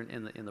different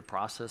in the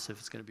process if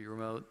it's going to be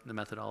remote, the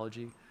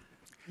methodology?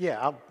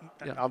 Yeah,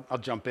 I'll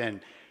jump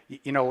in.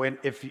 And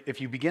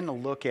if you begin to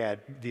look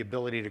at the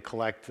ability to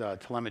collect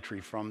telemetry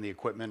from the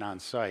equipment on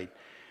site,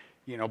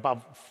 you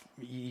got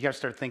to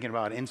start thinking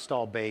about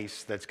install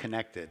base that's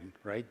connected,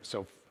 right?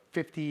 So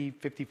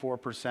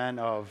 54%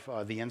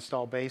 of the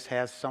install base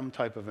has some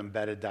type of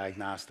embedded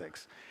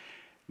diagnostics.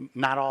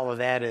 Not all of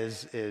that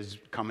is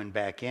coming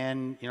back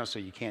in, so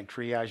you can't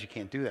triage, you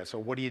can't do that. So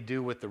what do you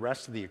do with the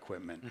rest of the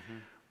equipment? Mm-hmm.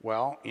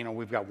 Well,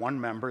 we've got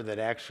one member that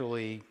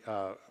actually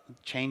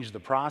changed the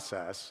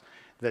process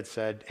that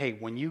said, hey,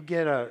 when you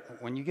get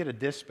a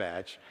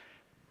dispatch,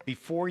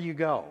 before you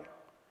go,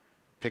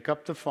 pick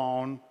up the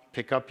phone,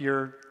 pick up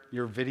your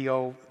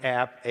video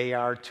app,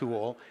 AR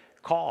tool,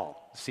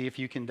 call, see if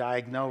you can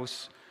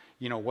diagnose,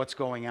 what's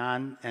going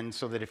on, and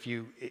so that if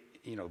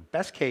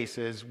best case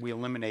is we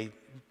eliminate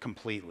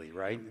completely,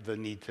 right, the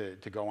need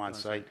to go on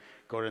site,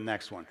 go to the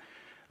next one.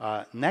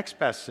 Next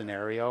best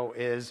scenario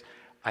is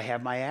I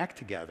have my act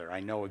together. I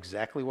know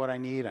exactly what I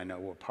need. I know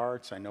what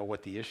parts. I know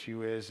what the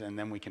issue is, and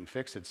then we can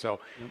fix it. So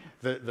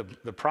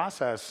the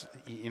process,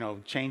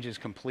 changes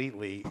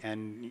completely.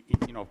 And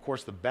of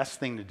course, the best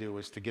thing to do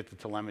is to get the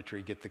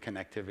telemetry, get the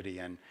connectivity,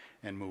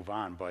 and move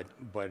on.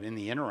 But in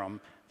the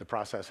interim, the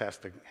process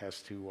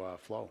has to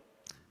flow.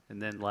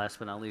 And then last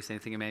but not least,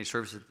 anything in managed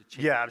services?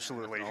 Yeah,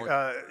 absolutely.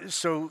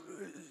 So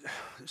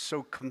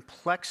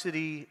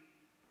complexity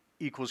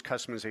equals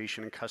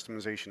customization, and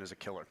customization is a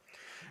killer.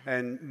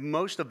 And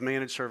most of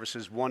managed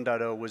services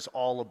 1.0 was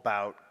all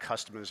about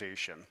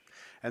customization.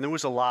 And there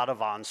was a lot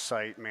of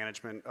on-site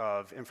management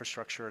of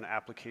infrastructure and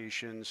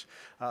applications,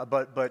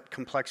 but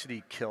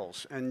complexity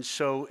kills. And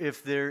so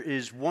if there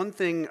is one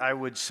thing I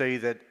would say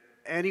that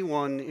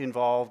anyone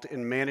involved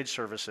in managed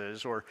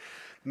services or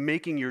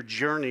making your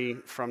journey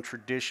from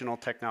traditional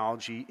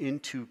technology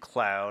into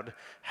cloud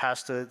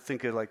has to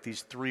think of like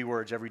these 3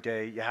 words every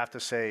day. You have to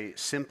say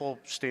simple,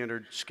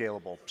 standard,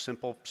 scalable.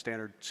 Simple,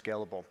 standard,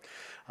 scalable.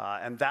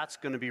 And that's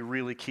going to be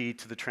really key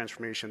to the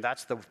transformation.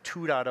 That's the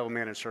 2.0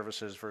 managed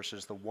services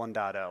versus the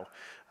 1.0.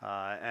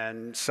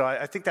 And so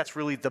I think that's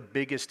really the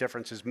biggest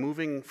difference is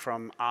moving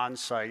from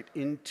on-site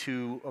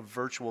into a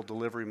virtual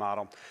delivery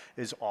model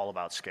is all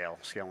about scale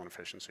and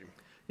efficiency.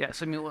 Yeah,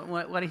 so I mean,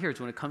 what I hear is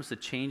when it comes to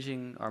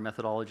changing our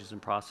methodologies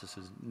and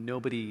processes,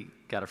 nobody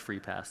got a free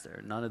pass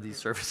there. None of these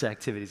service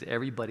activities,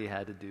 everybody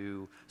had to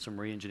do some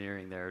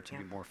re-engineering there to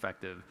be more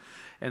effective.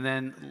 And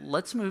then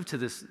let's move to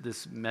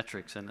this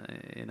metrics, and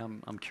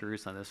I'm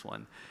curious on this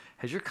one.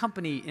 Has your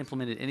company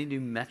implemented any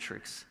new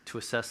metrics to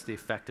assess the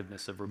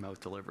effectiveness of remote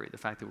delivery? The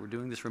fact that we're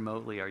doing this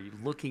remotely, are you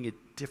looking at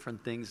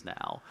different things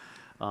now?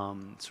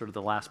 Sort of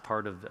the last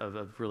part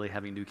of really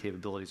having new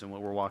capabilities, and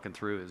what we're walking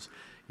through is,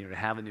 to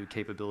have a new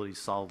capability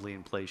solidly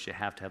in place, you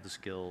have to have the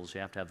skills,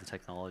 you have to have the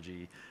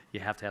technology,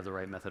 you have to have the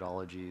right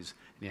methodologies,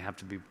 and you have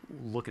to be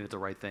looking at the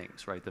right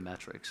things, right, the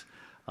metrics.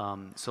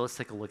 So let's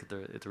take a look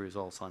at the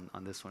results on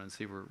this one and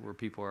see where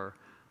people are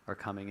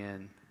coming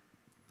in.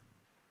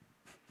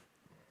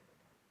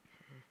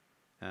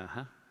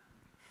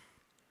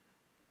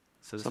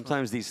 So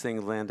sometimes these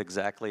things land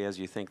exactly as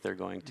you think they're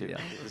going to.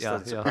 This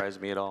doesn't surprise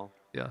me at all.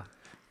 Yeah,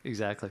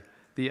 exactly.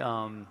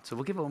 So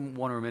we'll give them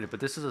 1 more minute, but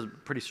this is a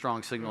pretty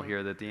strong signal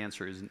here that the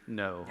answer is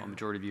no. A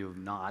majority of you have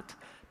not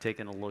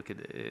taken a look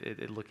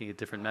at looking at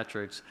different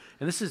metrics.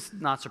 And this is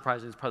not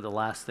surprising. It's probably the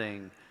last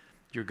thing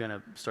you're going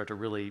to start to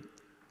really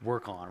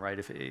work on, right,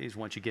 is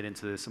once you get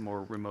into this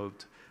more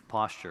remote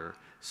posture.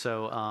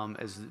 So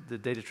as the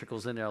data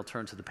trickles in there, I'll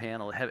turn to the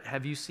panel.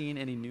 Have you seen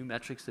any new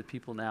metrics that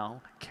people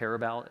now care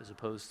about as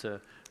opposed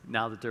to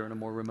now that they're in a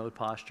more remote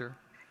posture?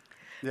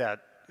 Yeah.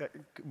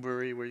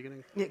 Were you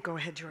getting? Yeah, go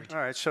ahead, George. All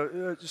right,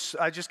 so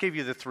I just gave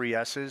you the 3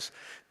 S's.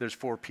 There's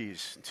 4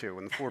 P's too,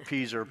 and the 4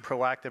 P's are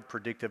proactive,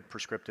 predictive,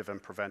 prescriptive,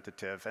 and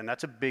preventative. And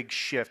that's a big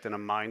shift in a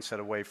mindset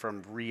away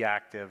from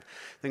reactive.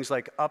 Things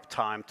like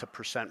uptime to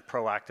 %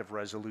 proactive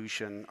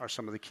resolution are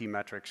some of the key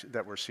metrics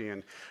that we're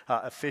seeing.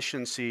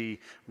 Efficiency,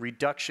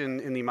 reduction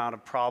in the amount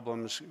of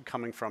problems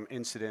coming from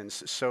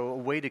incidents. So a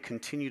way to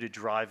continue to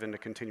drive into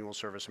continual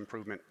service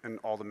improvement and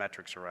all the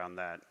metrics around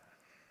that.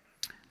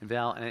 And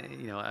Val,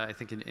 I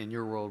think in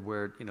your world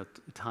where,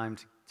 time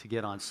to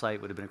get on site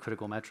would have been a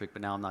critical metric,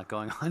 but now I'm not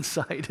going on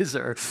site. Is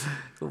there,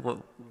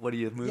 what do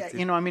you move to?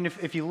 Yeah, I mean,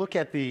 if you look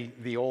at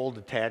the old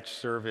attached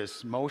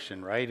service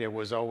motion, right, it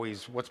was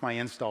always, what's my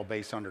install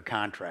base under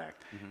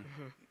contract?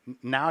 Mm-hmm.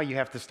 Now you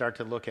have to start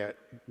to look at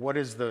what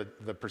is the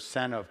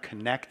 % of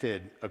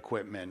connected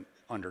equipment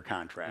under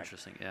contract.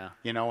 Interesting, yeah.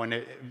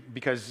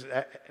 Because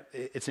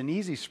it's an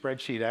easy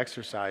spreadsheet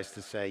exercise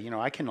to say,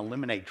 I can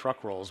eliminate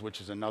truck rolls, which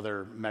is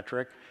another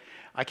metric.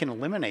 I can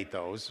eliminate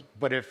those,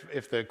 but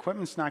if the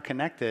equipment's not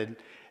connected,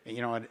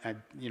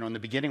 in the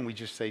beginning we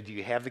just say, do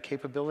you have the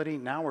capability?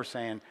 Now we're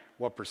saying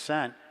what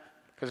 %?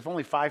 Because if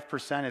only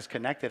 5% is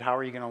connected, how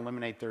are you going to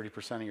eliminate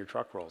 30% of your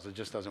truck rolls? It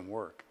just doesn't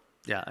work.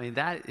 Yeah, I mean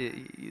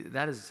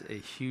that is a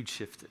huge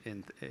shift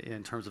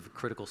in terms of a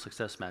critical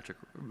success metric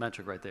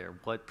right there.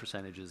 What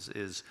percentage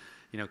is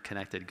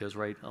connected? It goes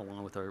right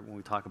along with when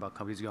we talk about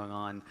companies going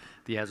on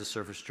the as a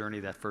service journey.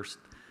 That first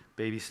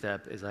baby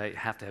step is I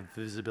have to have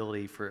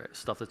visibility for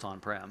stuff that's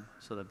on-prem.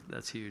 So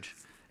that's huge.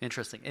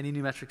 Interesting. Any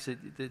new metrics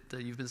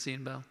that you've been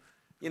seeing, Bo?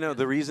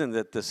 The reason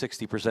that the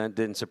 60%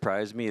 didn't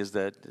surprise me is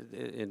that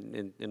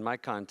in my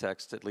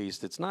context, at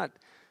least, it's not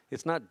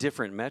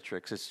different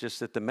metrics. It's just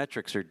that the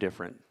metrics are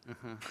different.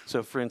 Mm-hmm.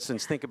 So, for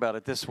instance, think about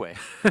it this way.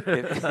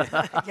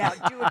 Yeah,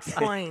 do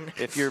explain.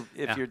 If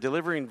you're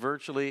delivering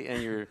virtually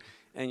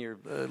and you're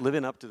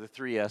living up to the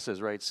 3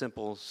 S's, right?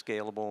 Simple,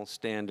 scalable,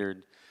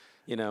 standard.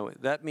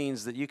 That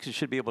means that you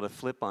should be able to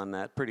flip on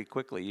that pretty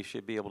quickly. You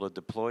should be able to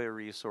deploy a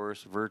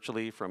resource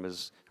virtually from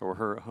his or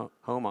her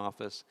home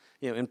office,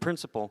 in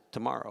principle,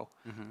 tomorrow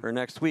or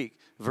next week,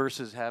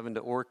 versus having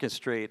to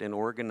orchestrate and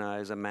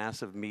organize a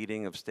massive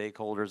meeting of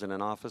stakeholders in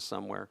an office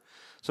somewhere.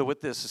 So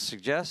what this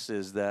suggests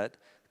is that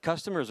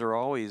customers are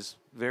always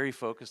very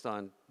focused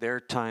on their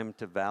time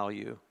to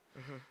value.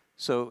 Mm-hmm.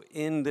 So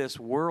in this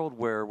world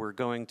where we're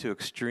going to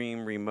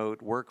extreme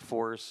remote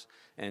workforce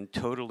and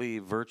totally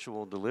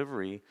virtual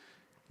delivery,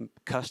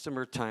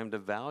 customer time to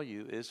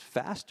value is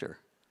faster.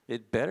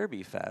 it better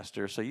be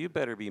faster. So you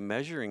better be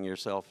measuring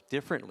yourself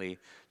differently,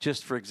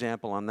 just for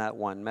example, on that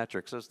one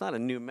metric. So it's not a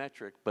new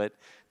metric, but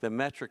the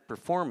metric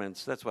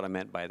performance, that's what I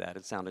meant by that.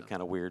 It sounded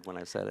kind of weird when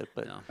I said it.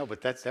 But No,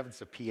 but that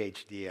was a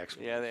PhD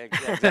explanation.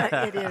 yeah,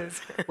 exactly. It is.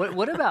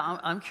 What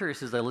about? I'm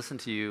curious as I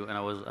listened to you, and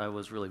I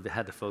was really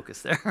had to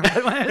focus there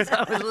as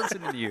I was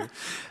listening to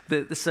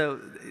you. So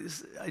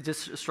it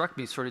just struck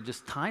me sort of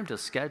just time to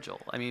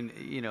schedule. I mean,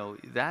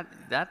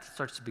 that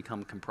starts to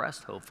become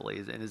compressed, hopefully,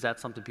 and is that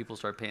something people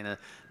start paying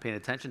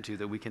attention to,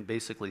 that we can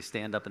basically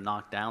stand up and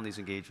knock down these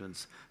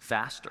engagements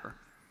faster?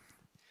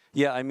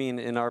 Yeah, I mean,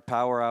 in our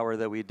power hour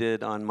that we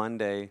did on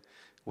Monday,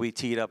 we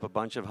teed up a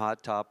bunch of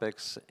hot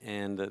topics,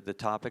 and the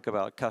topic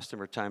about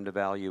customer time to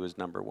value is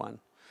number one.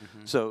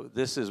 So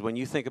this is, when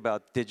you think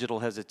about digital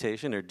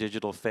hesitation or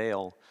digital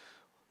fail,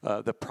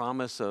 the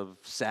promise of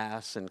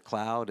SaaS and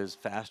cloud is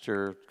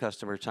faster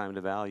customer time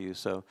to value.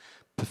 So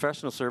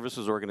professional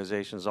services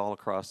organizations all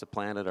across the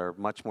planet are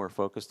much more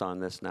focused on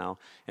this now.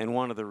 And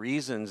one of the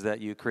reasons that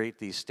you create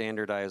these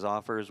standardized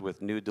offers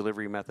with new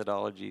delivery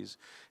methodologies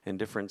and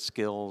different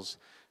skills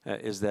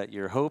is that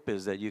your hope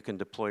is that you can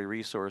deploy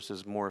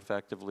resources more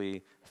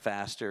effectively,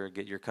 faster,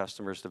 get your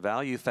customers to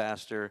value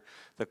faster,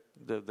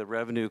 the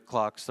revenue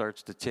clock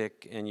starts to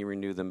tick, and you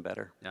renew them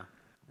better. Yeah.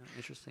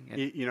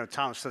 Interesting.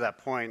 Thomas, to that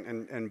point,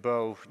 and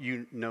Bo,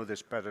 you know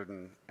this better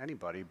than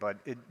anybody, but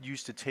it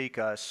used to take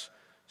us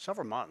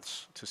several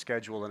months to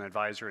schedule an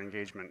advisor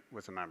engagement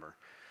with a member.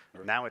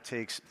 Right. Now it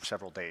takes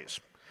several days.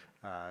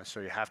 So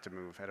you have to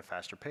move at a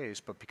faster pace,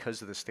 but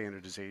because of the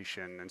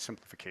standardization and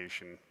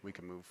simplification, we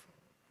can move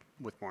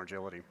with more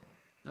agility.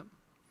 Yep.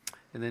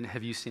 And then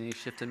have you seen any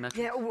shift in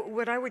metrics? Yeah,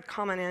 what I would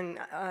comment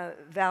on,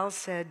 Val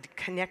said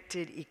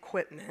connected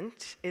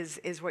equipment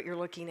is what you're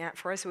looking at.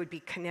 For us, it would be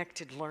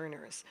connected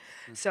learners.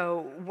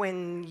 So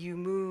when you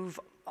move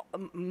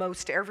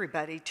most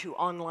everybody to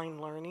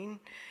online learning,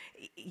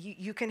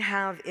 you can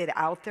have it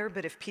out there,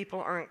 but if people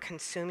aren't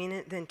consuming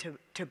it, then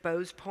to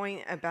Bo's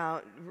point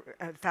about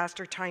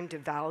faster time to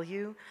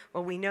value,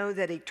 well, we know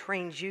that a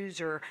trained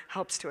user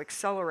helps to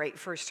accelerate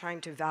first time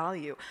to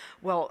value.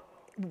 Well,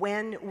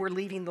 when we're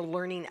leaving the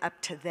learning up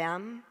to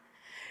them,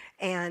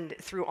 and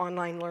through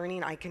online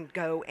learning, I can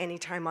go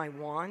anytime I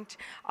want.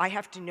 I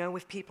have to know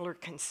if people are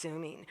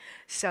consuming.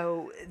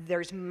 So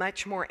there's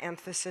much more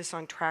emphasis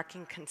on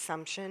tracking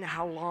consumption.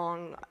 How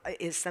long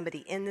is somebody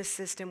in the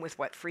system? With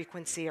what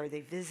frequency are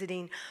they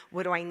visiting?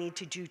 What do I need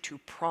to do to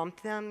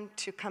prompt them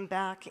to come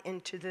back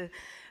into the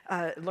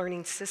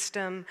learning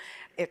system,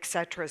 et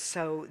cetera.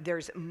 So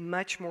there's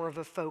much more of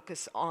a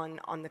focus on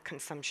the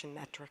consumption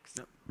metrics.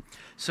 Yep.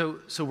 So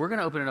we're going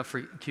to open it up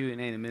for Q&A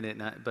in a minute,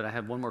 but I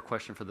have one more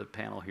question for the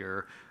panel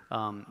here.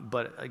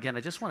 But again,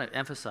 I just want to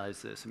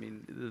emphasize this. I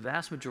mean, the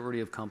vast majority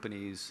of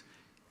companies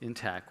in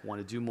tech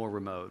want to do more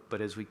remote, but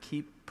as we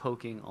keep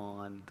poking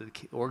on the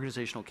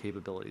organizational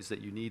capabilities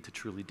that you need to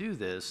truly do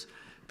this,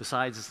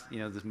 besides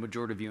the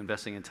majority of you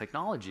investing in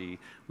technology,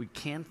 we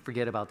can't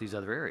forget about these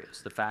other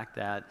areas. The fact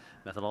that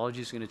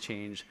methodology is going to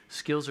change,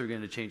 skills are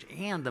going to change,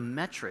 and the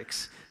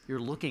metrics you're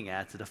looking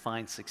at to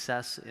define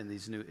success in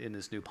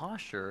this new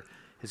posture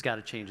has got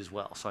to change as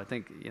well. So I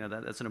think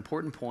that's an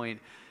important point.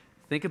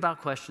 Think about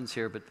questions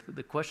here, but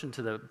the question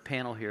to the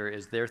panel here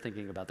is they're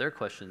thinking about their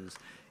questions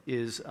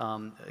is,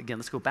 again,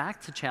 let's go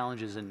back to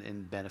challenges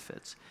and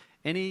benefits.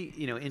 Any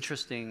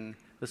interesting,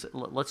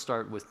 let's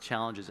start with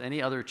challenges.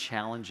 Any other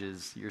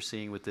challenges you're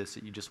seeing with this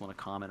that you just want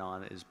to comment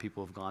on as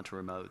people have gone to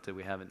remote that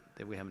we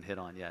haven't hit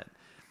on yet?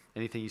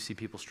 Anything you see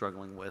people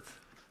struggling with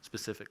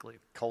specifically?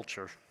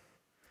 Culture.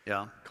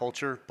 Yeah.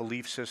 Culture,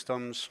 belief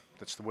systems,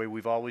 that's the way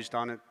we've always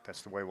done it,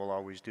 that's the way we'll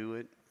always do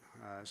it.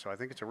 So I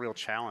think it's a real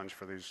challenge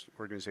for these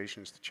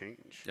organizations to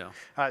change.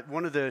 Yeah.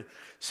 One of the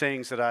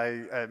sayings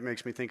that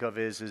makes me think of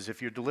is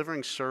if you're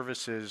delivering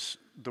services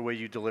the way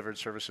you delivered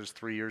services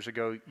 3 years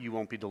ago, you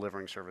won't be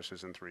delivering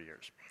services in 3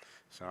 years.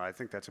 So I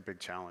think that's a big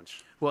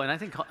challenge. Well, and I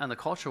think on the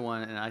culture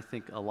one, and I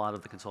think a lot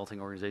of the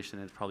consulting organization,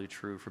 and it's probably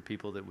true for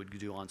people that would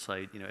do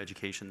on-site,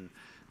 education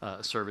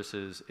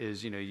services,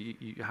 is you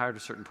hired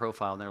a certain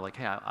profile, and they're like,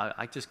 hey,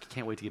 I just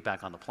can't wait to get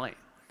back on the plane,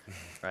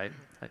 right?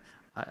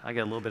 I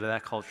got a little bit of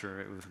that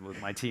culture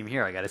with my team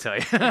here, I got to tell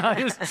you.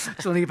 I just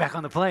want to get back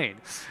on the plane.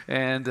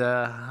 And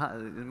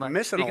I'm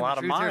missing a lot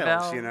of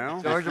miles,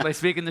 George, am I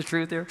speaking the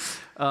truth here?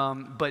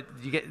 But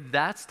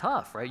that's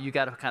tough, right? You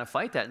got to kind of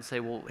fight that and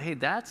say, well, hey,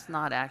 that's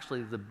not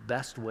actually the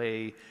best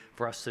way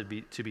for us to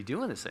be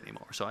doing this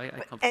anymore. So I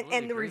completely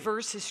and the agree.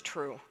 reverse is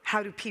true.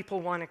 How do people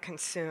want to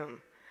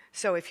consume?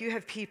 So if you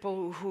have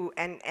people who,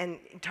 and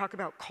talk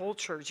about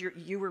cultures,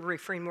 you were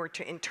referring more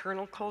to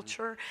internal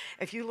culture.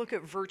 If you look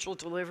at virtual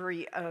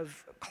delivery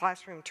of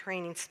classroom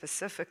training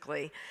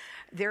specifically,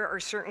 there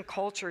are certain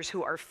cultures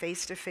who are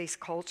face-to-face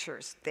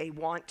cultures. They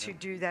want to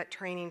do that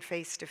training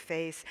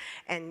face-to-face,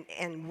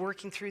 and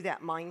working through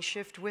that mind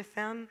shift with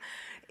them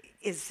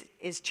is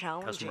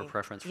challenging. Customer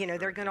preference.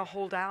 They're going to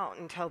hold out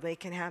until they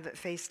can have it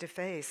face to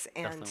face.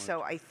 And Definitely.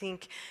 so I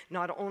think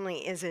not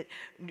only is it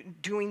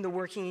doing the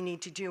work you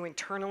need to do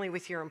internally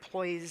with your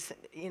employees,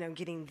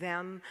 getting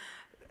them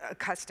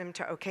accustomed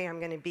to, okay, I'm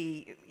going to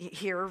be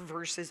here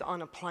versus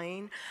on a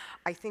plane.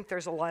 I think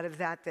there's a lot of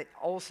that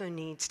also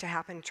needs to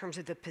happen in terms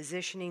of the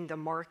positioning, the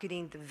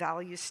marketing, the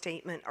value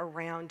statement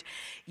around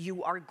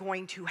you are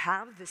going to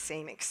have the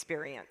same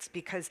experience,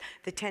 because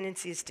the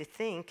tendency is to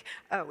think,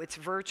 oh, it's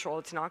virtual,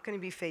 it's not going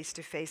to be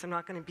face-to-face, I'm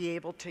not going to be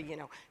able to,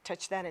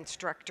 touch that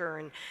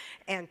instructor,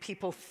 and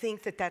people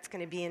think that that's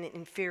going to be an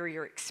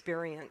inferior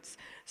experience.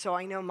 So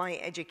I know my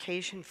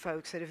education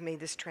folks that have made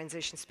this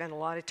transition spend a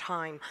lot of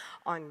time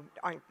on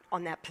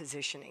that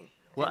positioning.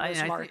 Well, and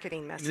those I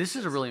marketing messages. This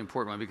is a really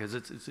important one because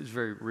it's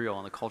very real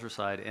on the culture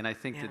side, and I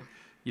think that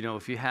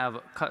if you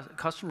have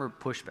customer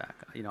pushback,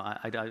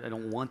 I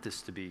don't want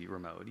this to be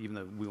remote, even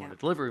though we want to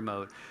deliver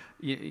remote.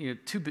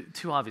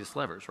 Two obvious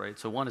levers, right?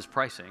 So one is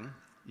pricing.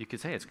 You could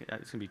say it's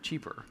going to be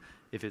cheaper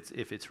if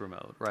it's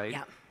remote, right?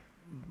 Yeah.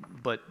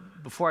 But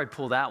before I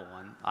pull that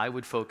one, I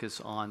would focus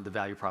on the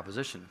value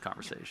proposition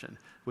conversation,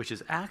 which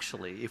is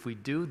actually, if we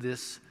do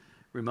this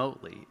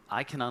remotely,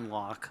 I can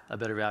unlock a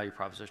better value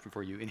proposition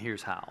for you, and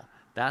here's how.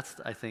 That's,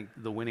 I think,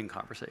 the winning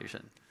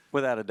conversation.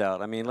 Without a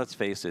doubt. I mean, let's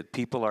face it,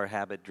 people are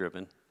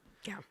habit-driven.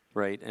 Yeah.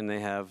 Right, and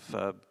they have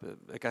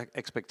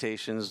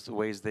expectations, the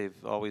ways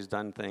they've always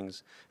done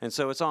things. And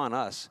so it's on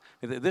us.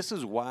 This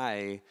is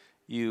why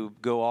you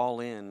go all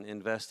in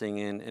investing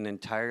in an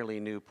entirely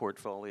new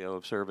portfolio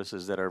of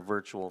services that are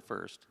virtual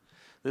first.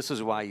 This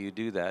is why you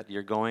do that.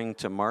 You're going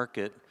to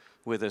market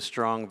with a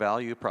strong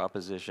value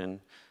proposition,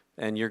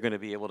 and you're going to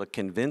be able to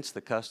convince the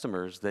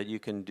customers that you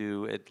can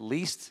do at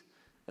least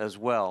as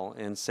well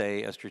in,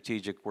 say, a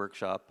strategic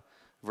workshop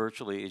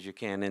virtually as you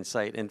can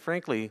on-site. And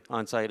frankly,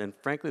 on-site, and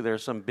frankly, there are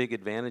some big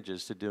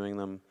advantages to doing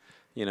them,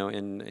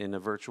 in a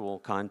virtual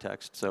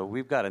context. So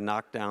we've got to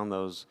knock down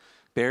those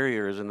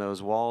barriers and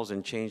those walls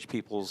and change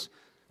people's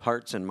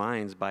hearts and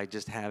minds by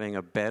just having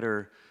a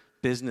better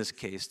business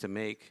case to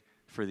make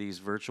for these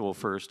virtual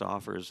first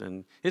offers.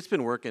 And it's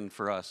been working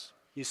for us.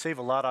 You save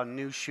a lot on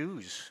new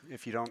shoes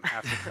if you don't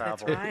have to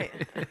travel.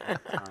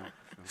 That's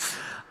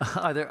right.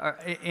 Are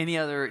there any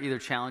other either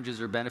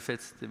challenges or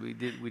benefits that we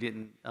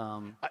didn't?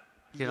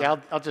 Yeah,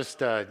 I'll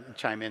just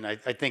chime in. I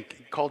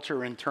think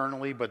culture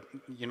internally, but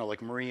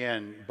like Maria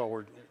and Bo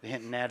were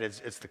hinting at,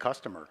 it's the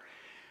customer.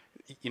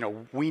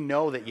 We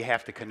know that you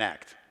have to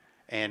connect,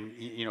 and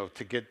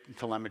to get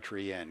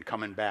telemetry in,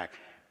 coming back.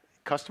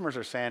 Customers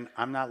are saying,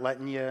 I'm not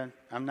letting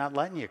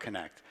you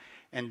connect,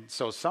 and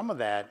so some of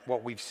that,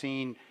 what we've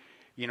seen,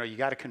 you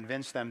got to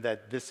convince them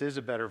that this is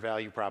a better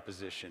value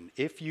proposition.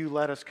 If you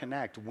let us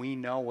connect, we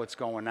know what's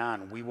going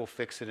on. We will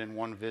fix it in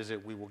one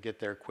visit. We will get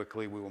there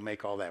quickly. We will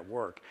make all that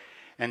work.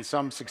 And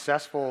some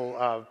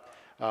successful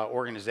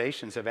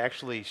organizations have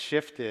actually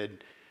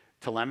shifted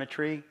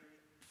telemetry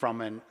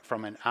from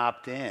an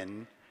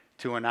opt-in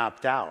to an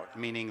opt-out,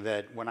 meaning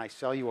that when I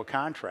sell you a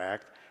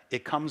contract,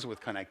 it comes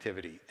with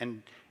connectivity.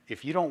 And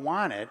if you don't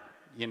want it,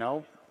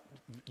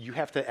 you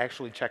have to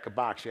actually check a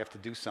box. You have to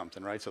do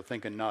something, right? So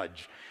think a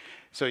nudge.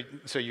 So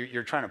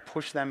you're trying to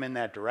push them in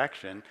that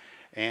direction.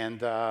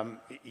 And,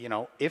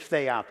 if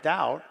they opt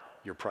out,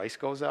 your price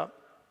goes up,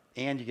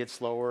 and you get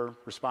slower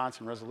response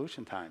and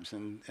resolution times.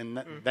 And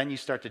then you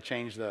start to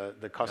change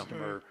the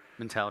customer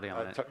mentality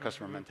on it.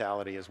 Customer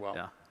mentality as well.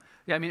 Yeah.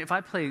 Yeah, I mean, if I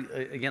play,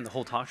 again, the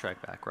whole talk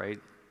track back, right?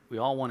 We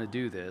all want to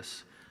do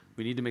this.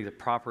 We need to make the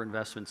proper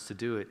investments to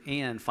do it.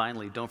 And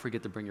finally, don't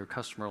forget to bring your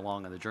customer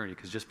along on the journey,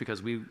 because just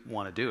because we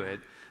want to do it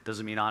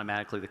doesn't mean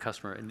automatically the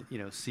customer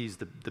sees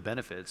the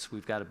benefits.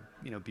 We've got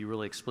to be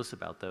really explicit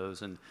about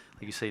those, and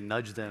like you say,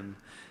 nudge them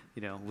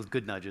with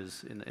good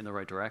nudges in the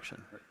right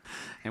direction.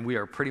 And we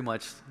are pretty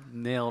much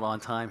nailed on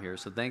time here.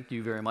 So thank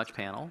you very much,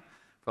 panel,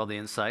 for all the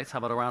insights. How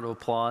about a round of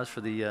applause for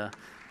the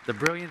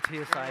brilliant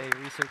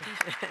TSIA researchers?